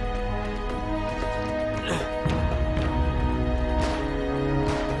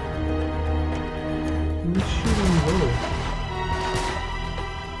 Who's shooting who?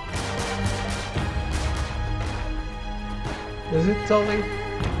 Is it Sully?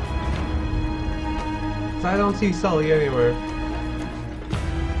 'Cause I don't see Sully anywhere.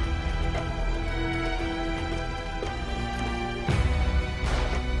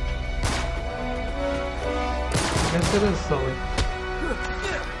 I guess it is Sully.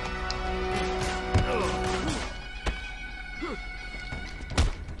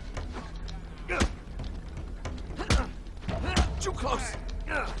 Too close!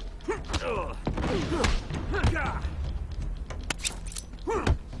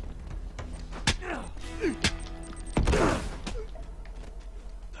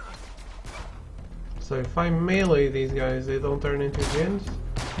 So if I melee these guys, they don't turn into djinns?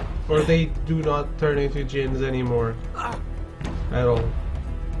 Or they do not turn into djinns anymore? At all.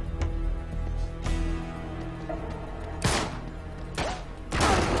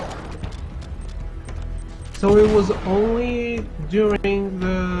 So it was only during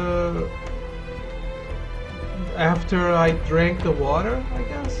the... after I drank the water, I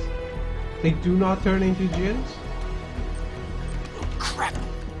guess? They do not turn into djinns? Crap!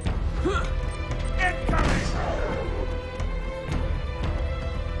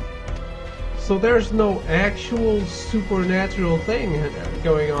 So there's no actual supernatural thing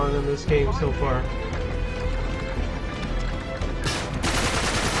going on in this game so far.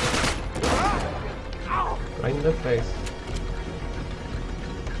 Right in the face.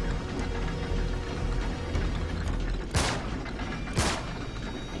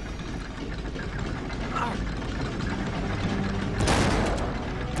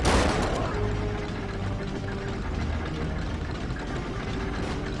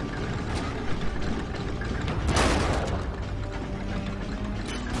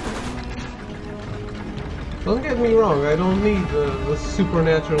 Don't get me wrong, I don't need the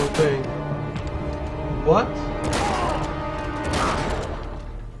supernatural thing. What?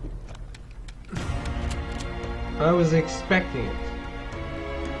 I was expecting it.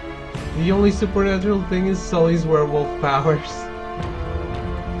 The only supernatural thing is Sully's werewolf powers.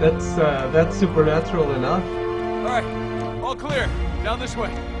 That's supernatural enough. Alright, all clear. Down this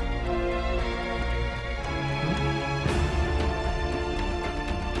way.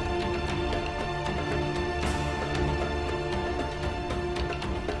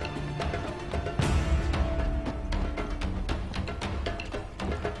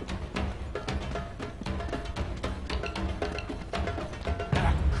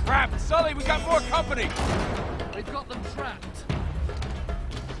 Crap! Sully, we got more company! They've got them trapped.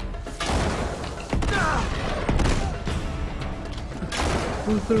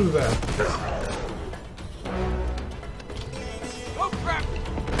 Who threw that? Oh, crap!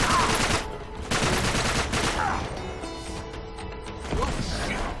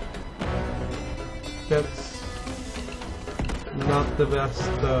 That's not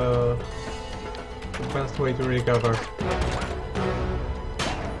the best way to recover.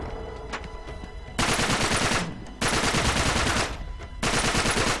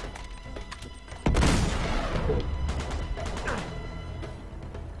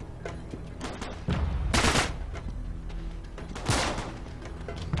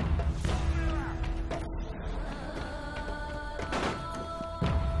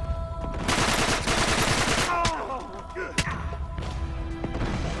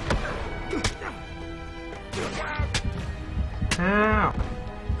 Ow!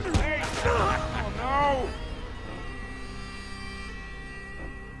 Hey! Oh, no!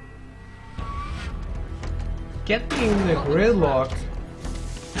 Getting the gridlock,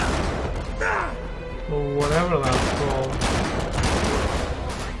 or whatever that's called.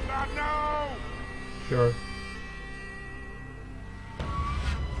 God, no! Sure.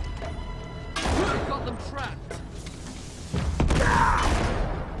 They've got them trapped.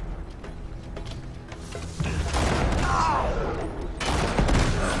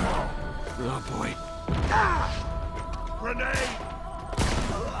 Oh boy. Grenade!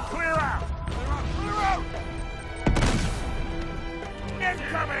 Clear out! Clear out!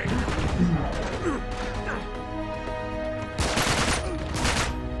 Incoming!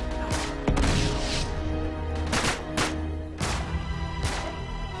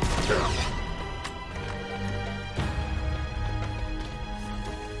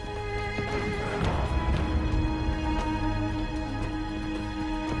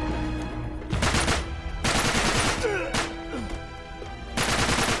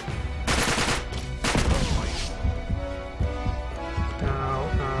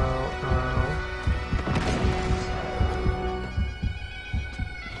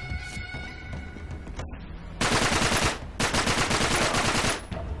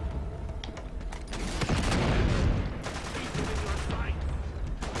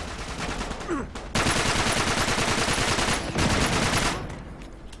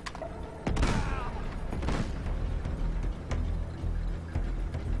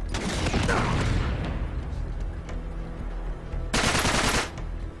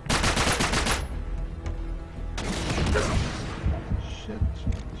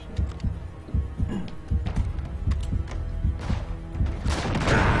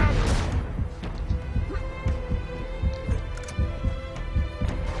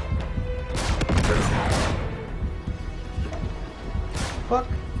 Fuck.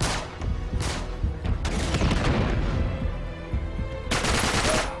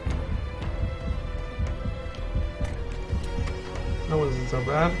 That wasn't so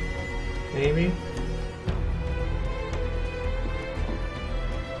bad. Maybe.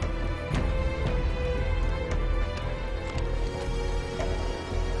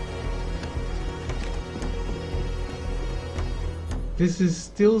 This is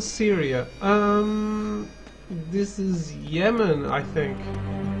still Syria. This is Yemen, I think.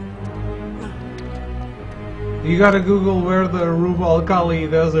 You gotta Google where the Rub al Khali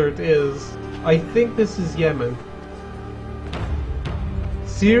desert is. I think this is Yemen.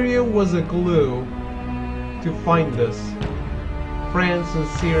 Syria was a clue to find us. France and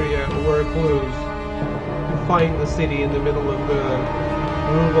Syria were clues to find the city in the middle of the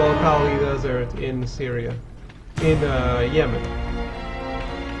Rub al-Khali desert in Syria. In Yemen.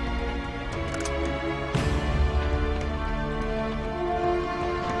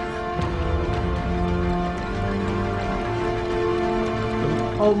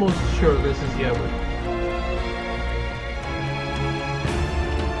 I'm almost sure this is Yemen.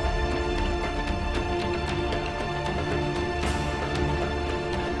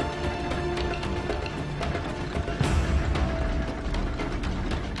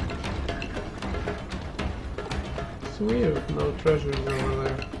 It's weird, no treasures over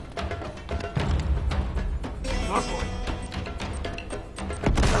there.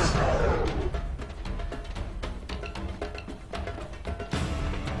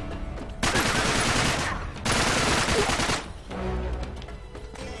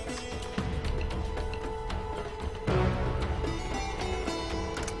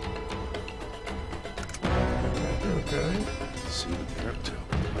 Okay. See what they're up to.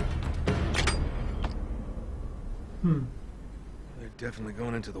 They're definitely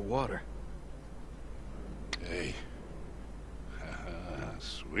going into the water. Hey.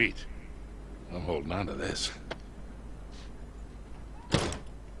 Sweet. I'm holding on to this. You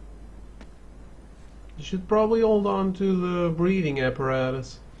should probably hold on to the breathing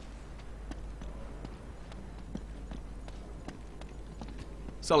apparatus.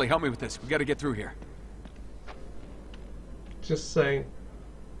 Sully, help me with this. We gotta get through here. Just saying.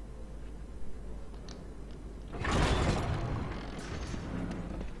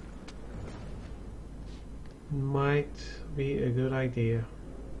 Might be a good idea.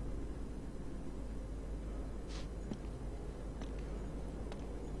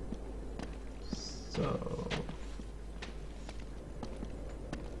 So...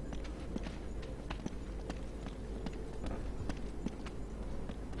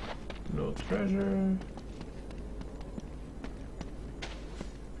 no treasure.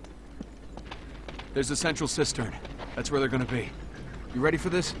 There's a central cistern. That's where they're gonna be. You ready for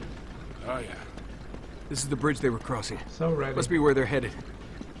this? Oh, yeah. This is the bridge they were crossing. So ready. Must be where they're headed.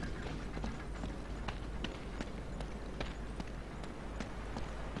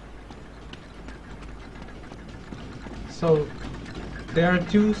 So, there are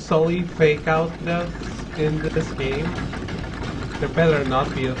 2 Sully fake-out deaths in this game. There better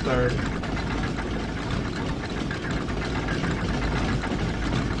not be a third.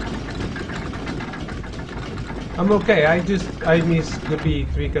 I'm okay, I missed the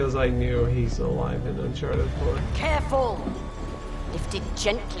beat because I knew he's alive in Uncharted 4. Careful! Lift it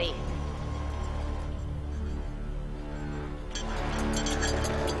gently.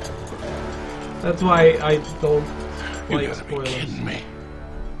 That's why I don't You like gotta be spoilers. kidding me.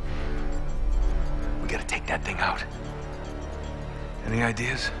 We gotta take that thing out. Any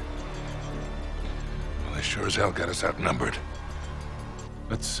ideas? Well, they sure as hell got us outnumbered.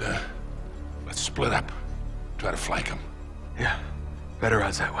 Let's split up. Try to flank them. Yeah, better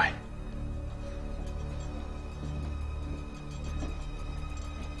odds that way.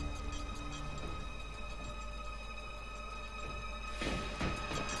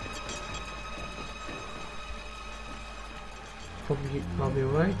 I'll be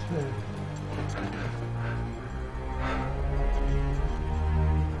right there.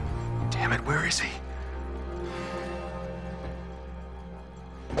 Damn it, where is he?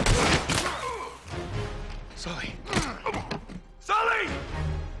 Sully. Sully!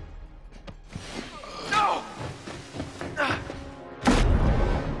 No!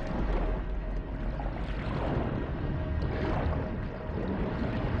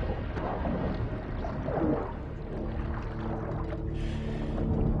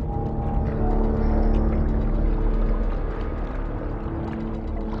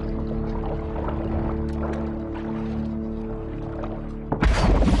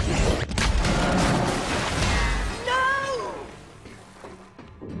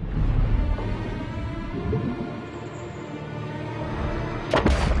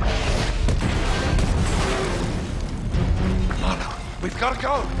 We've got to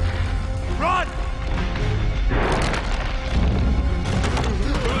go! Run!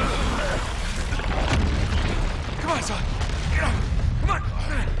 Come on, son. Get up. Come on.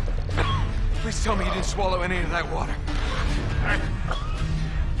 Please tell me you didn't swallow any of that water.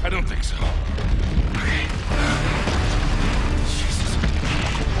 I don't think so. Jesus.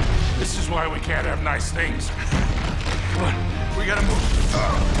 This is why we can't have nice things. Come on. We gotta move.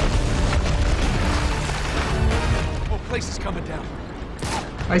 The whole place is coming down.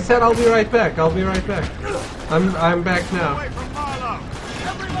 I said I'll be right back. I'll be right back. I'm back now. Away from Marlowe!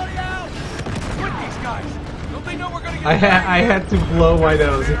 Get guys? Don't they know we're gonna get I had to blow my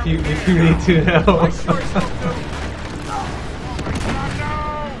nose if you need to know.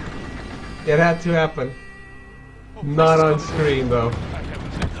 It had to happen. Not on screen though.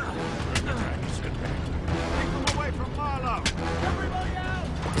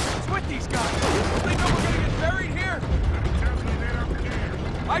 These guys. Don't they know we're gonna get buried here?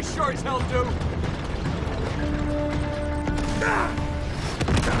 I sure as hell do.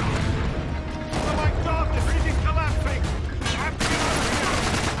 Oh my God, the city's collapsing.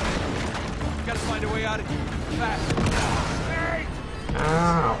 Gotta find a way out of here. Fast.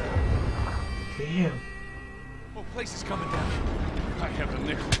 Ow. Damn. Oh, place is coming down. I have a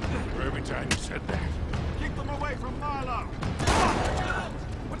nickel for every time you said that. Keep them away from Marlowe.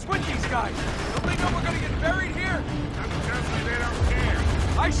 What's with these guys? Don't they know we're gonna get buried here? I'm telling you, they don't care.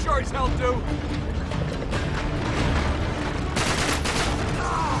 I sure as hell do.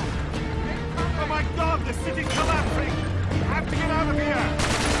 Oh my God, the city's collapsing. We have to get out of here.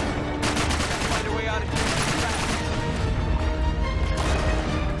 Find a way out of here.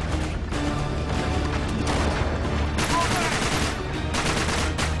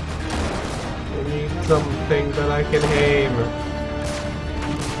 I need something that I can aim.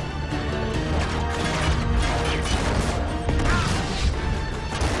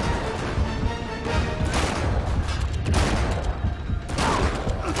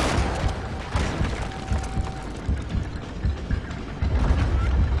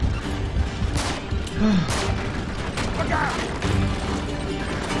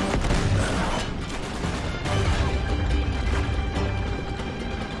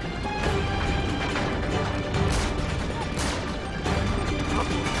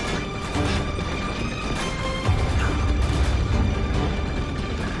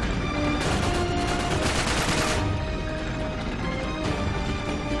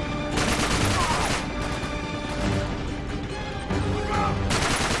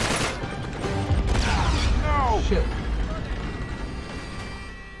 Shit.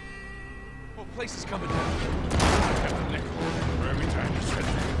 Oh, place is coming down. I have a nickel for every time you said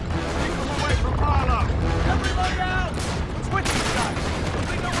that. Keep them away from Marlowe. Everybody out! What's with these guys? Don't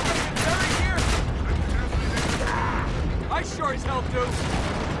they know we're gonna get buried here? I sure as hell do.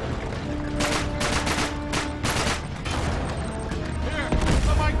 Here.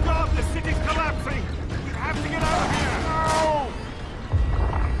 Oh my God, the city's collapsing. We have to get out of here. No!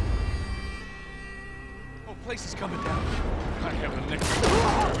 Oh, place is coming down. I have a nickel for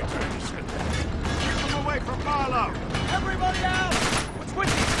every time you said that. Keep them away from Marlowe. Everybody out! What's with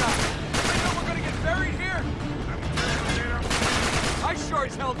these guys? Don't they know we're gonna get buried here? I sure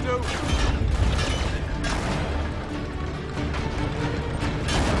as hell do.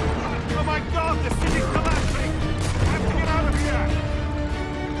 Oh my God, the city's collapsing! We have to get out of here!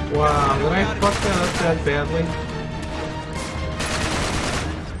 Wow, did I fuck that up that badly?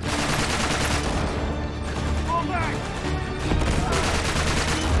 Fall back!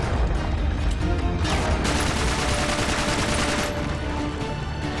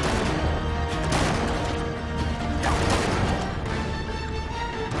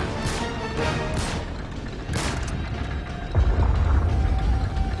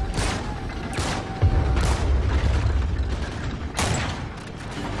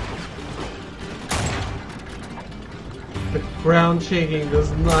 The ground shaking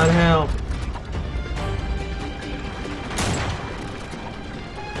does not help.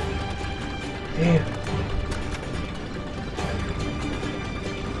 Damn.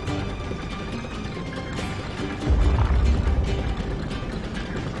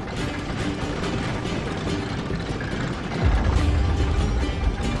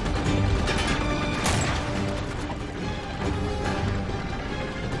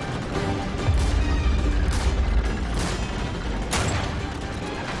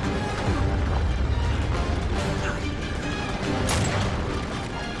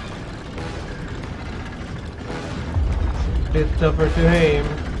 Bit tougher to aim.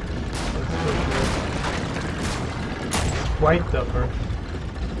 That's for sure. It's quite tougher.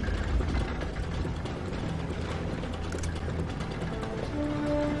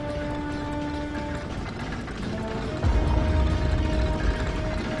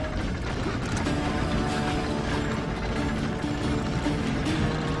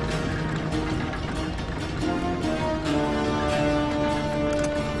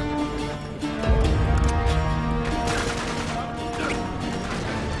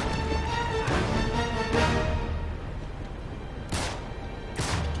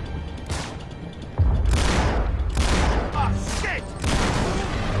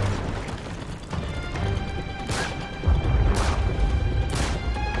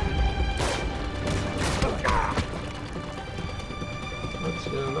 That's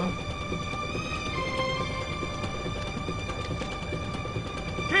good enough.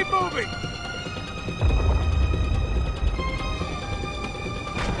 Keep moving!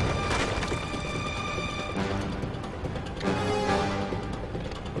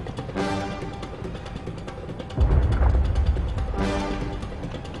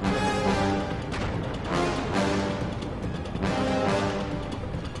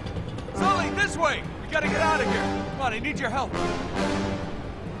 Sully, this way! We gotta get out of here! Come on, I need your help.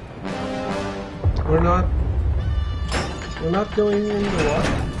 We're not going in the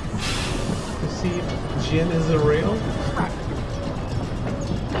water to see if Jin is a real.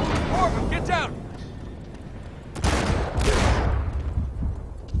 Orville, get down!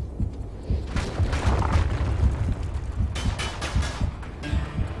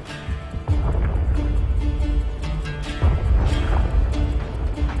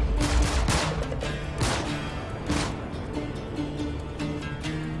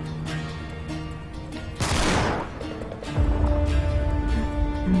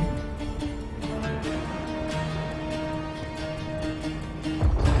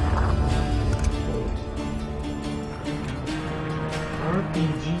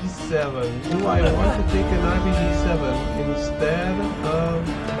 RPG-7. Do I want to take an RPG-7 instead of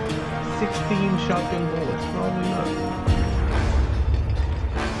 16 shotgun bullets? Probably not.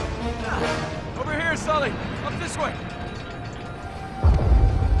 Over here, Sully! Up this way!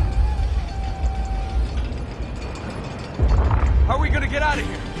 How are we gonna get out of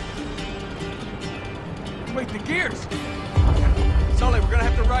here? Wait, the gears! Sully, we're gonna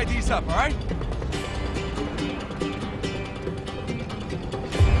have to ride these up, alright?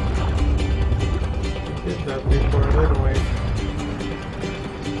 Did that before anyway.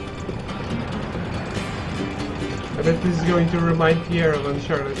 I bet this is going to remind Pierre of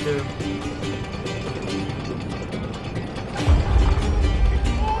Uncharted 2.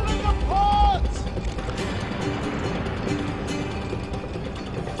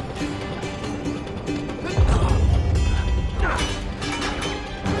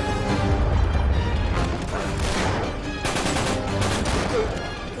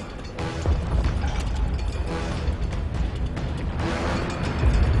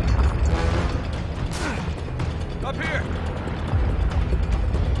 Up here!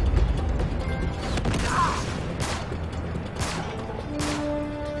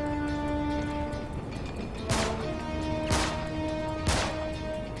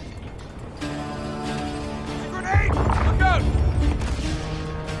 Grenade! Look out!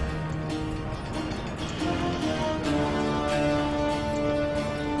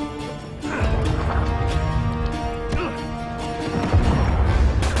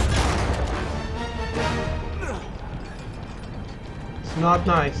 It's not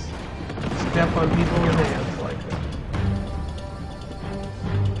nice. Step on people's hands like that.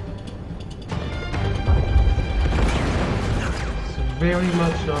 It's very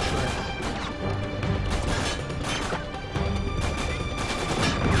much not nice.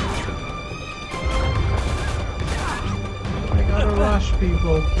 I gotta rush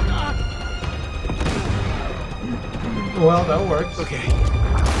people. Well, that works. Okay. Here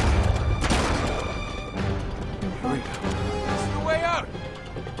we go. This is the way out!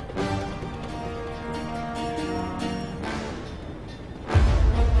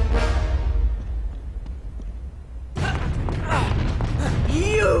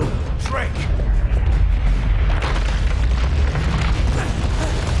 You! Drake!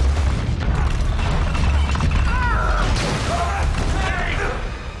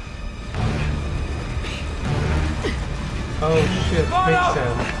 Oh shit, Oh, makes no.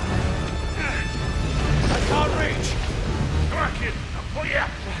 sense. I can't reach! Come on, kid! I'll pull you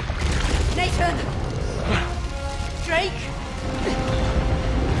up! Nathan! Drake!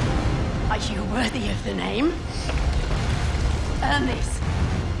 Are you worthy of the name? Earn this,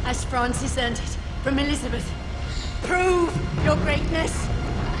 as Francis earned it from Elizabeth. Prove your greatness!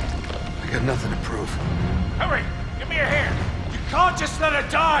 I got nothing to prove. Hurry! Give me a hand! You can't just let her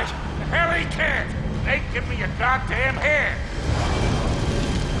die! The hell he can't! Nate, give me your goddamn hand!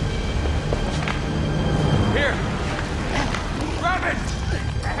 Here! Grab it!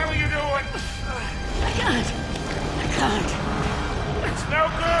 What the hell are you doing? I can't. It's no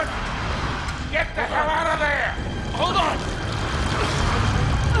good! Get the hell out of there! Hold on!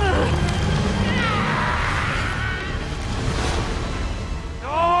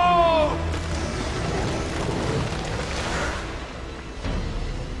 No!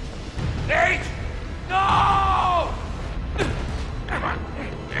 Nate! No! Come on!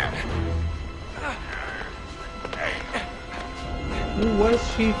 Who was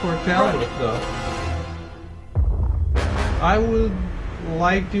she for telling it though? I would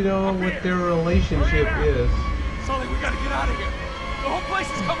like to know what their relationship is. Sully, we gotta get out of here. The whole place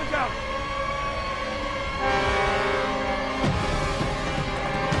is coming down.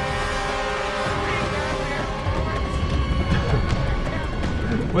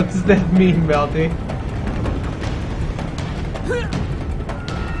 What does that mean, Melty?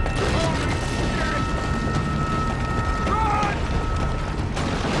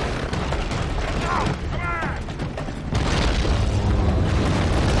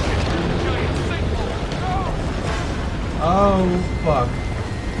 Oh, fuck.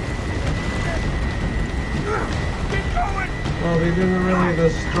 Well, they didn't really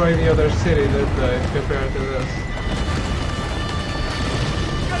destroy the other city, did they, compared to this?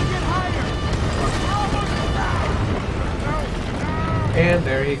 And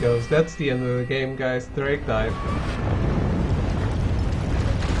there he goes. That's the end of the game, guys. Drake died.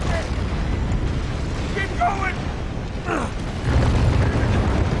 Keep going!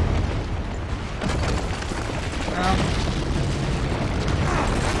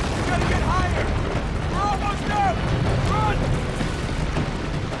 Gotta get higher! We're almost there! Run!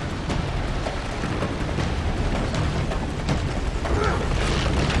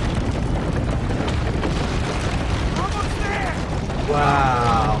 Almost there! Wow.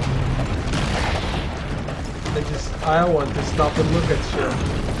 I want to stop and look at shit.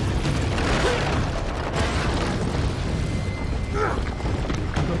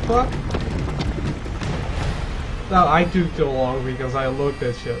 The fuck? No, I took too long because I looked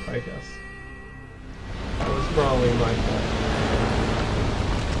at shit, I guess. That was probably my fault.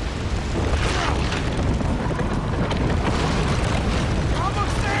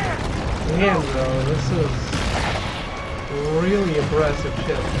 Damn, though, this is really impressive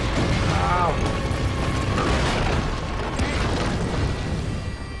shit. Ow.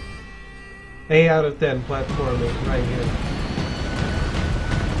 8 out of 10 platforming right here.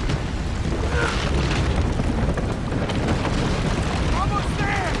 Almost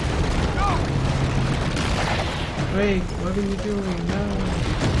there! Go! Wait, what are you doing? No.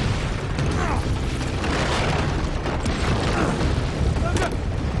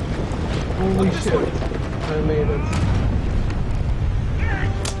 Holy shit. I made it.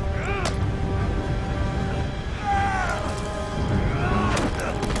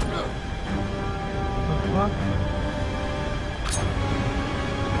 What?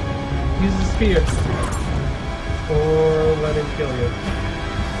 Use the spear. Or let him kill you.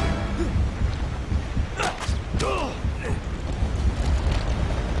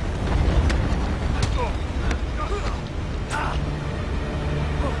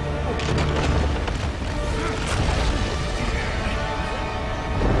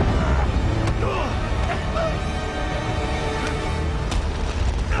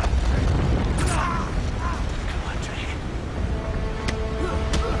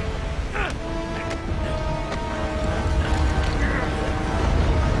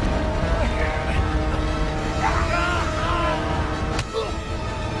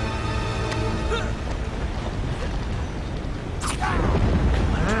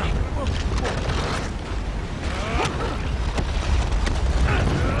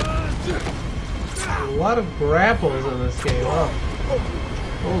 A lot of grapples in this game, huh?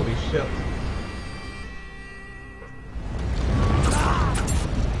 Holy shit.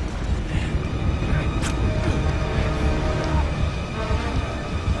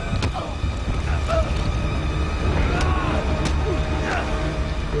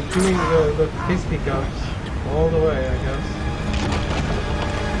 We're doing the fisticuffs all the way, I guess.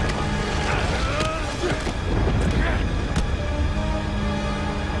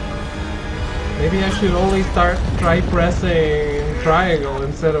 Maybe I should only try pressing triangle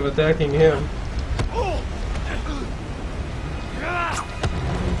instead of attacking him.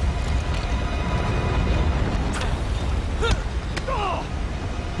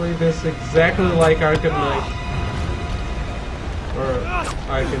 Play this exactly like Arkham Knight. Or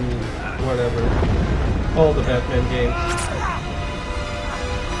Arkham whatever. All the Batman games.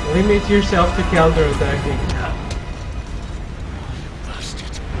 Limit yourself to counter-attacking.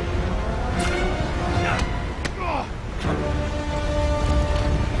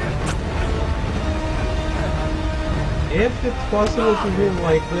 If it's possible to win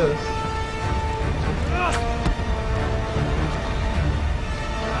like this.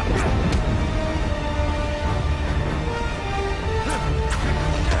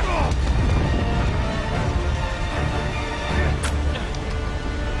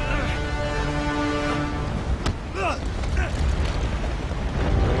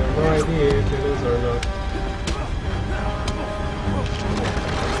 I have no idea if it is or not.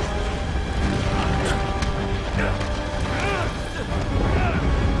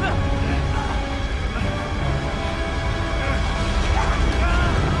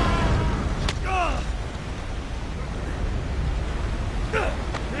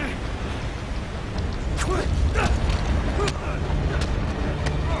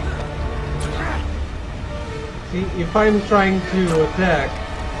 See, if I'm trying to attack,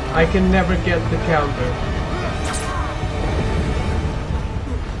 I can never get the counter.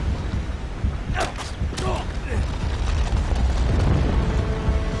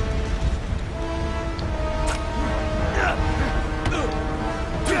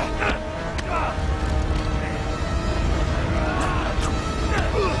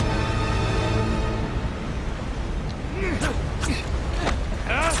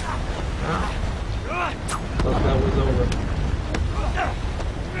 Thought that was over.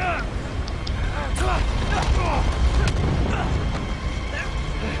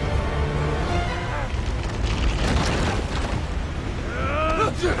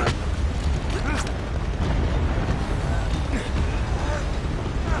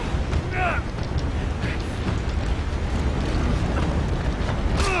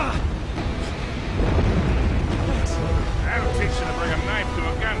 That'll teach you to bring a knife to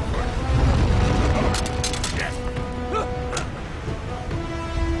a gunfight. Shit.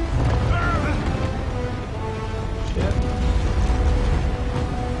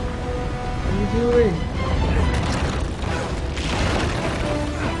 What are you doing?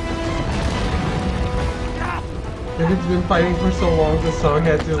 If it's been fighting for so long, the song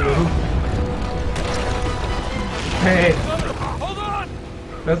had to loop. Hey, Hold on!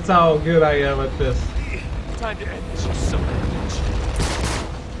 that's how good I am at this. Time to end this, you son of a bitch.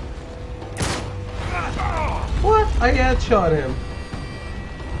 What? I headshot him.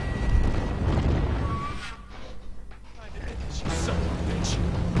 Time to end this, you son of a bitch.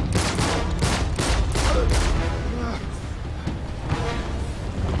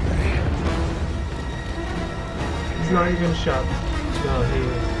 He's not even shot. No, he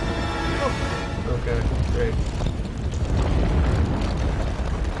is. Okay, great.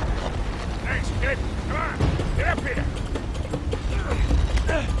 Thanks, kid. Come on, get up here.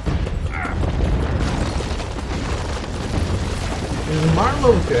 Is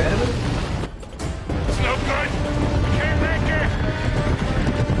Marlowe dead? It's no good. We can't make it.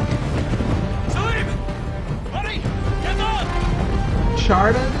 Salim! Buddy! Get on!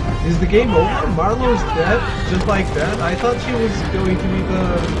 Uncharted? Is the game over? Marlowe's dead? Just like that? I thought she was going to be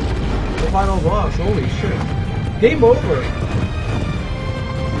the final boss. Holy shit. Game over.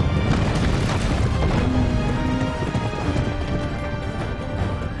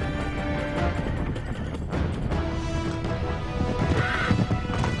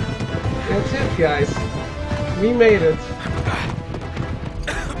 That's it, guys. We made it.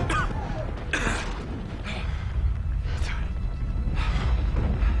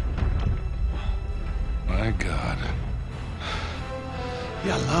 My God.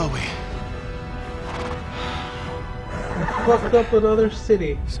 Yalawi. Fucked up another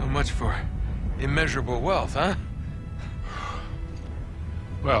city. So much for immeasurable wealth, huh?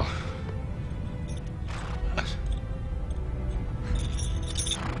 Well,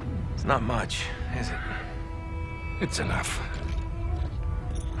 It's not much, is it? it's enough.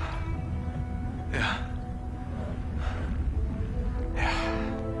 Yeah.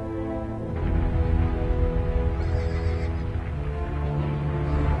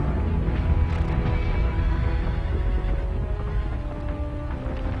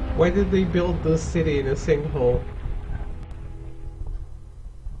 Why did they build this city in a sinkhole?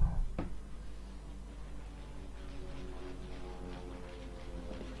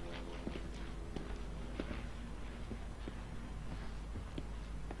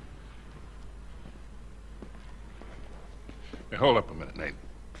 Hey, hold up a minute, Nate.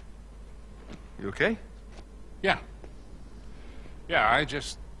 You okay? Yeah. Yeah, I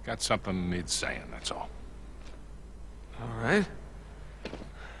just got something that needs saying, that's all. All right.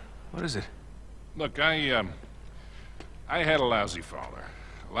 What is it? Look, I had a lousy father,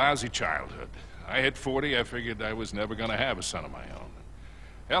 a lousy childhood. I hit 40, I figured I was never gonna have a son of my own.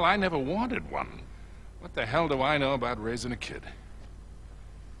 Hell, I never wanted one. What the hell do I know about raising a kid?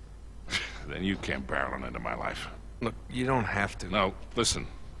 Then you came barreling into my life. Look, you don't have to. No, listen,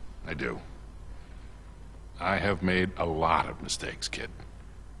 I do. I have made a lot of mistakes, kid.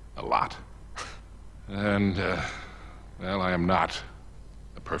 A lot. And, well, I am not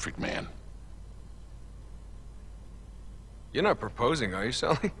a perfect man. You're not proposing, are you,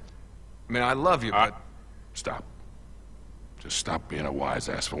 Sully? I mean, I love you, but... Stop. Just stop being a wise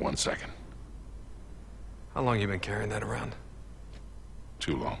ass for 1 second. How long you been carrying that around?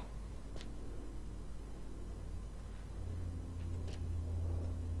 Too long.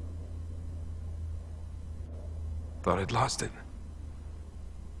 Thought I'd lost it.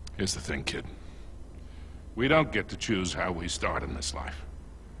 Here's the thing, kid. We don't get to choose how we start in this life.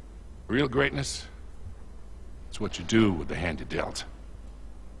 Real greatness, it's what you do with the hand you're dealt.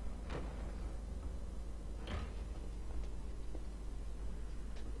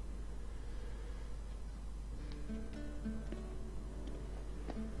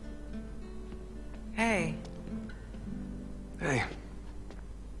 Hey.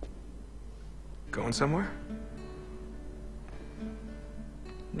 Going somewhere?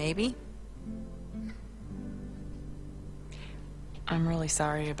 Maybe. I'm really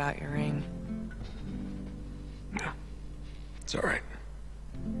sorry about your ring. No. It's alright.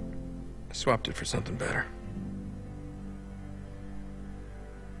 I swapped it for something better.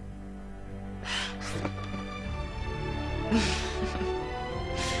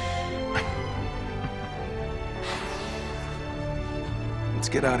 Let's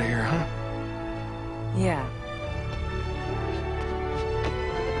get out of here, huh? Yeah.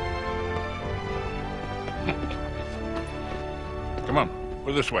 Come on,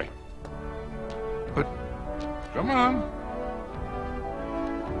 we're this way. But Come on.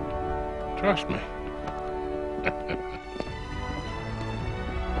 Trust me.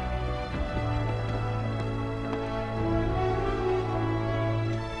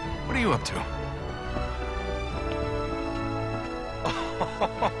 what are you up to?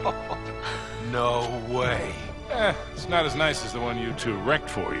 No way. It's not as nice as the one you two wrecked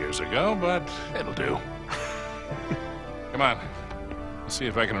 4 years ago, but it'll do. Come on. Let's see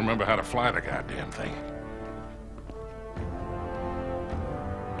if I can remember how to fly the goddamn thing.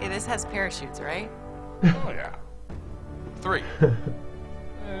 Hey, this has parachutes, right? Oh, yeah. 3.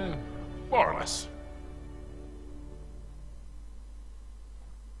 More or less.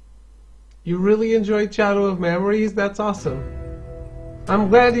 You really enjoyed Shadow of Memories? That's awesome. I'm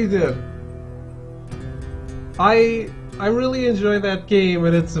glad you did. I really enjoy that game,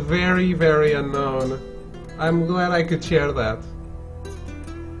 and it's very, very unknown. I'm glad I could share that.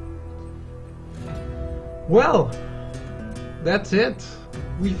 Well, that's it.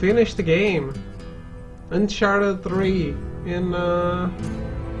 We finished the game. Uncharted 3 in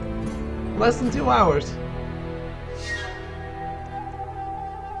less than 2 hours.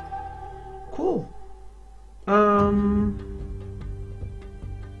 Cool.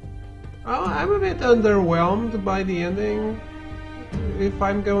 I'm a bit underwhelmed by the ending, if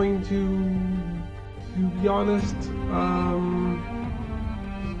I'm going to be honest.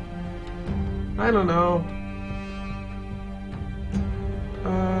 I don't know.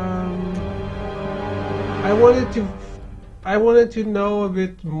 I wanted to know a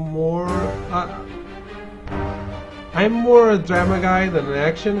bit more. I'm more a drama guy than an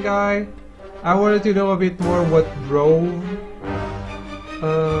action guy. I wanted to know a bit more what drove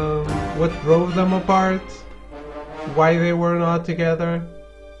them apart, why they were not together,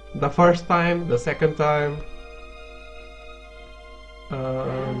 the first time, the second time.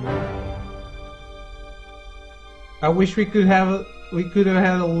 I wish we could have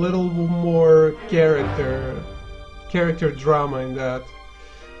had a little more character drama in that,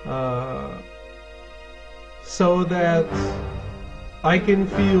 so that I can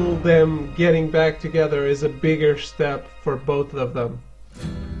feel them getting back together is a bigger step for both of them.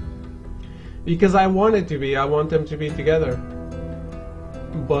 Because I want them to be together.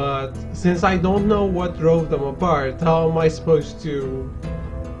 But since I don't know what drove them apart, how am I supposed to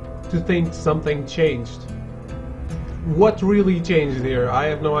think something changed? What really changed here? I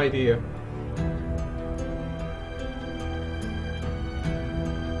have no idea.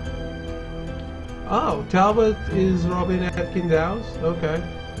 Oh, Talbot is Robin Atkin's house? Okay.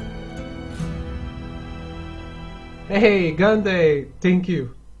 Hey, Gande, thank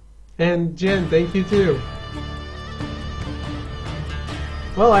you. And Jen, thank you too.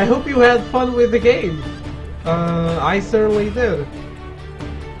 Well, I hope you had fun with the game. I certainly did.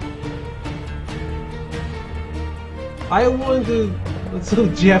 I wanted... So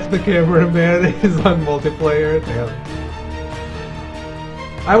Jeff the cameraman is on multiplayer. Damn.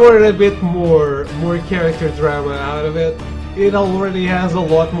 I wanted a bit more character drama out of it. It already has a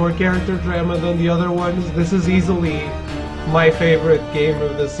lot more character drama than the other ones. This is easily my favorite game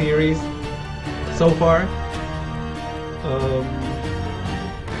of the series so far.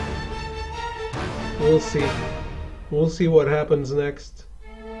 We'll see. We'll see what happens next.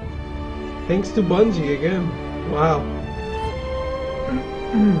 Thanks to Bungie again. Wow.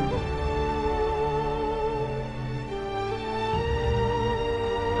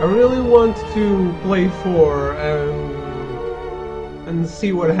 I really want to play 4 and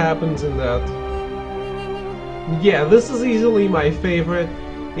see what happens in that. Yeah, this is easily my favorite.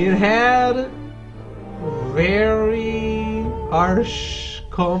 It had very harsh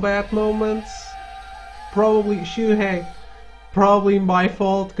combat moments. Probably my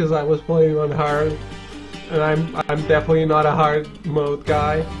fault because I was playing on hard, and I'm definitely not a hard mode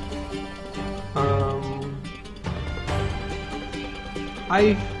guy.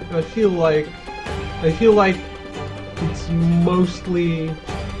 I feel like it's mostly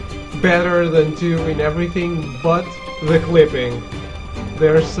better than 2 in everything but the clipping.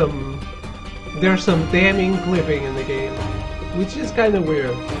 There's some damning clipping in the game, which is kind of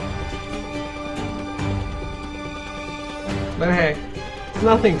weird. But hey, it's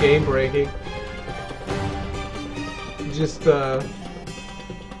nothing game breaking. Just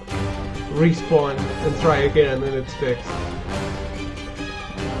respawn and try again and it's fixed.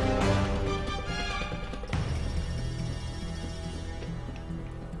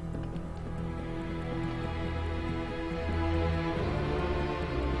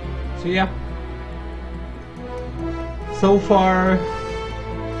 So yeah, so far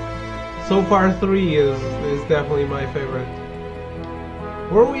 3 is definitely my favorite.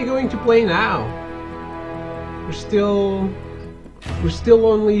 What are we going to play now? We're still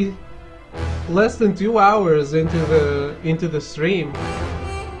only less than 2 hours into the stream.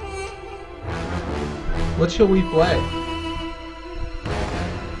 What shall we play?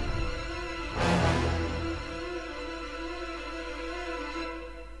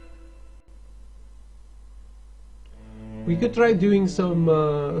 We could try doing some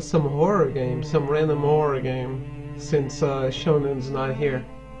horror game, some random horror game, since Shonen's not here.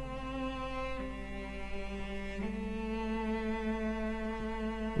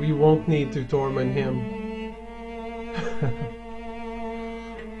 We won't need to torment him.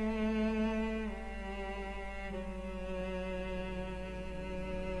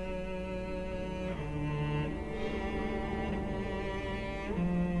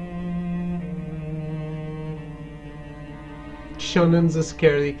 Shonen's a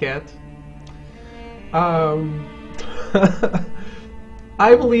scaredy cat.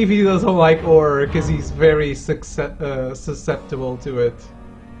 I believe he doesn't like horror because he's very susceptible to it.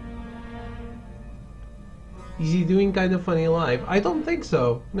 Is he doing Kind of Funny live? I don't think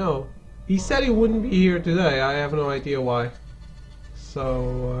so. No. He said he wouldn't be here today. I have no idea why.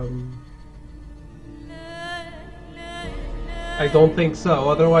 So, I don't think so.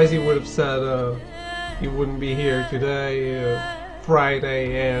 Otherwise he would have said he wouldn't be here today,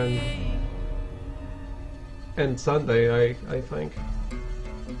 Friday and Sunday, I think.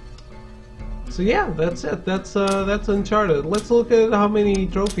 So yeah, that's it. That's Uncharted. Let's look at how many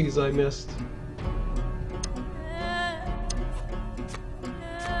trophies I missed.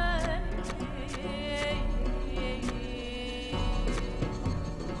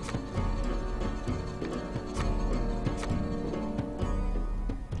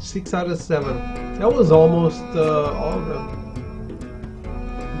 Six out of 7. That was almost all of them.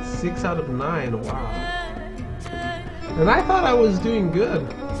 6 out of 9. Wow. And I thought I was doing good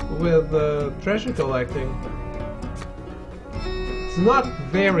with treasure collecting. It's not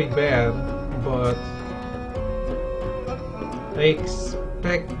very bad, but I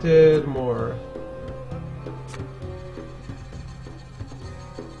expected more.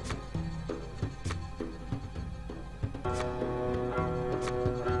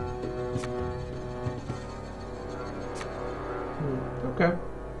 Okay.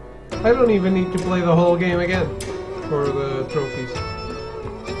 I don't even need to play the whole game again for the trophies.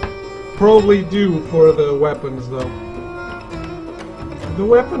 Probably do for the weapons though. The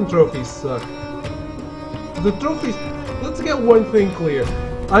weapon trophies suck. The trophies... Let's get one thing clear.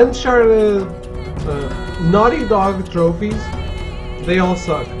 Uncharted, Naughty Dog trophies, they all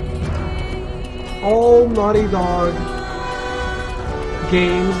suck. All Naughty Dog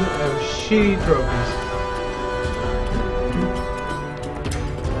games have shitty trophies.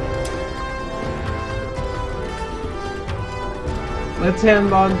 Let's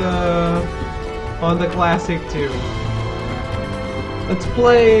end on the classic too. Let's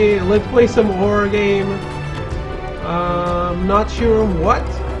play some horror game. Not sure what,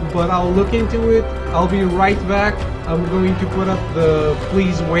 but I'll look into it. I'll be right back. I'm going to put up the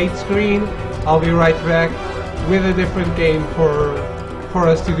please wait screen. I'll be right back with a different game for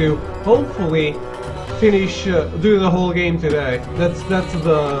us to do. Hopefully finish do the whole game today.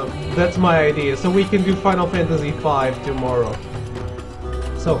 That's my idea. So we can do Final Fantasy V tomorrow.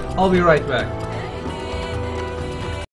 So, I'll be right back.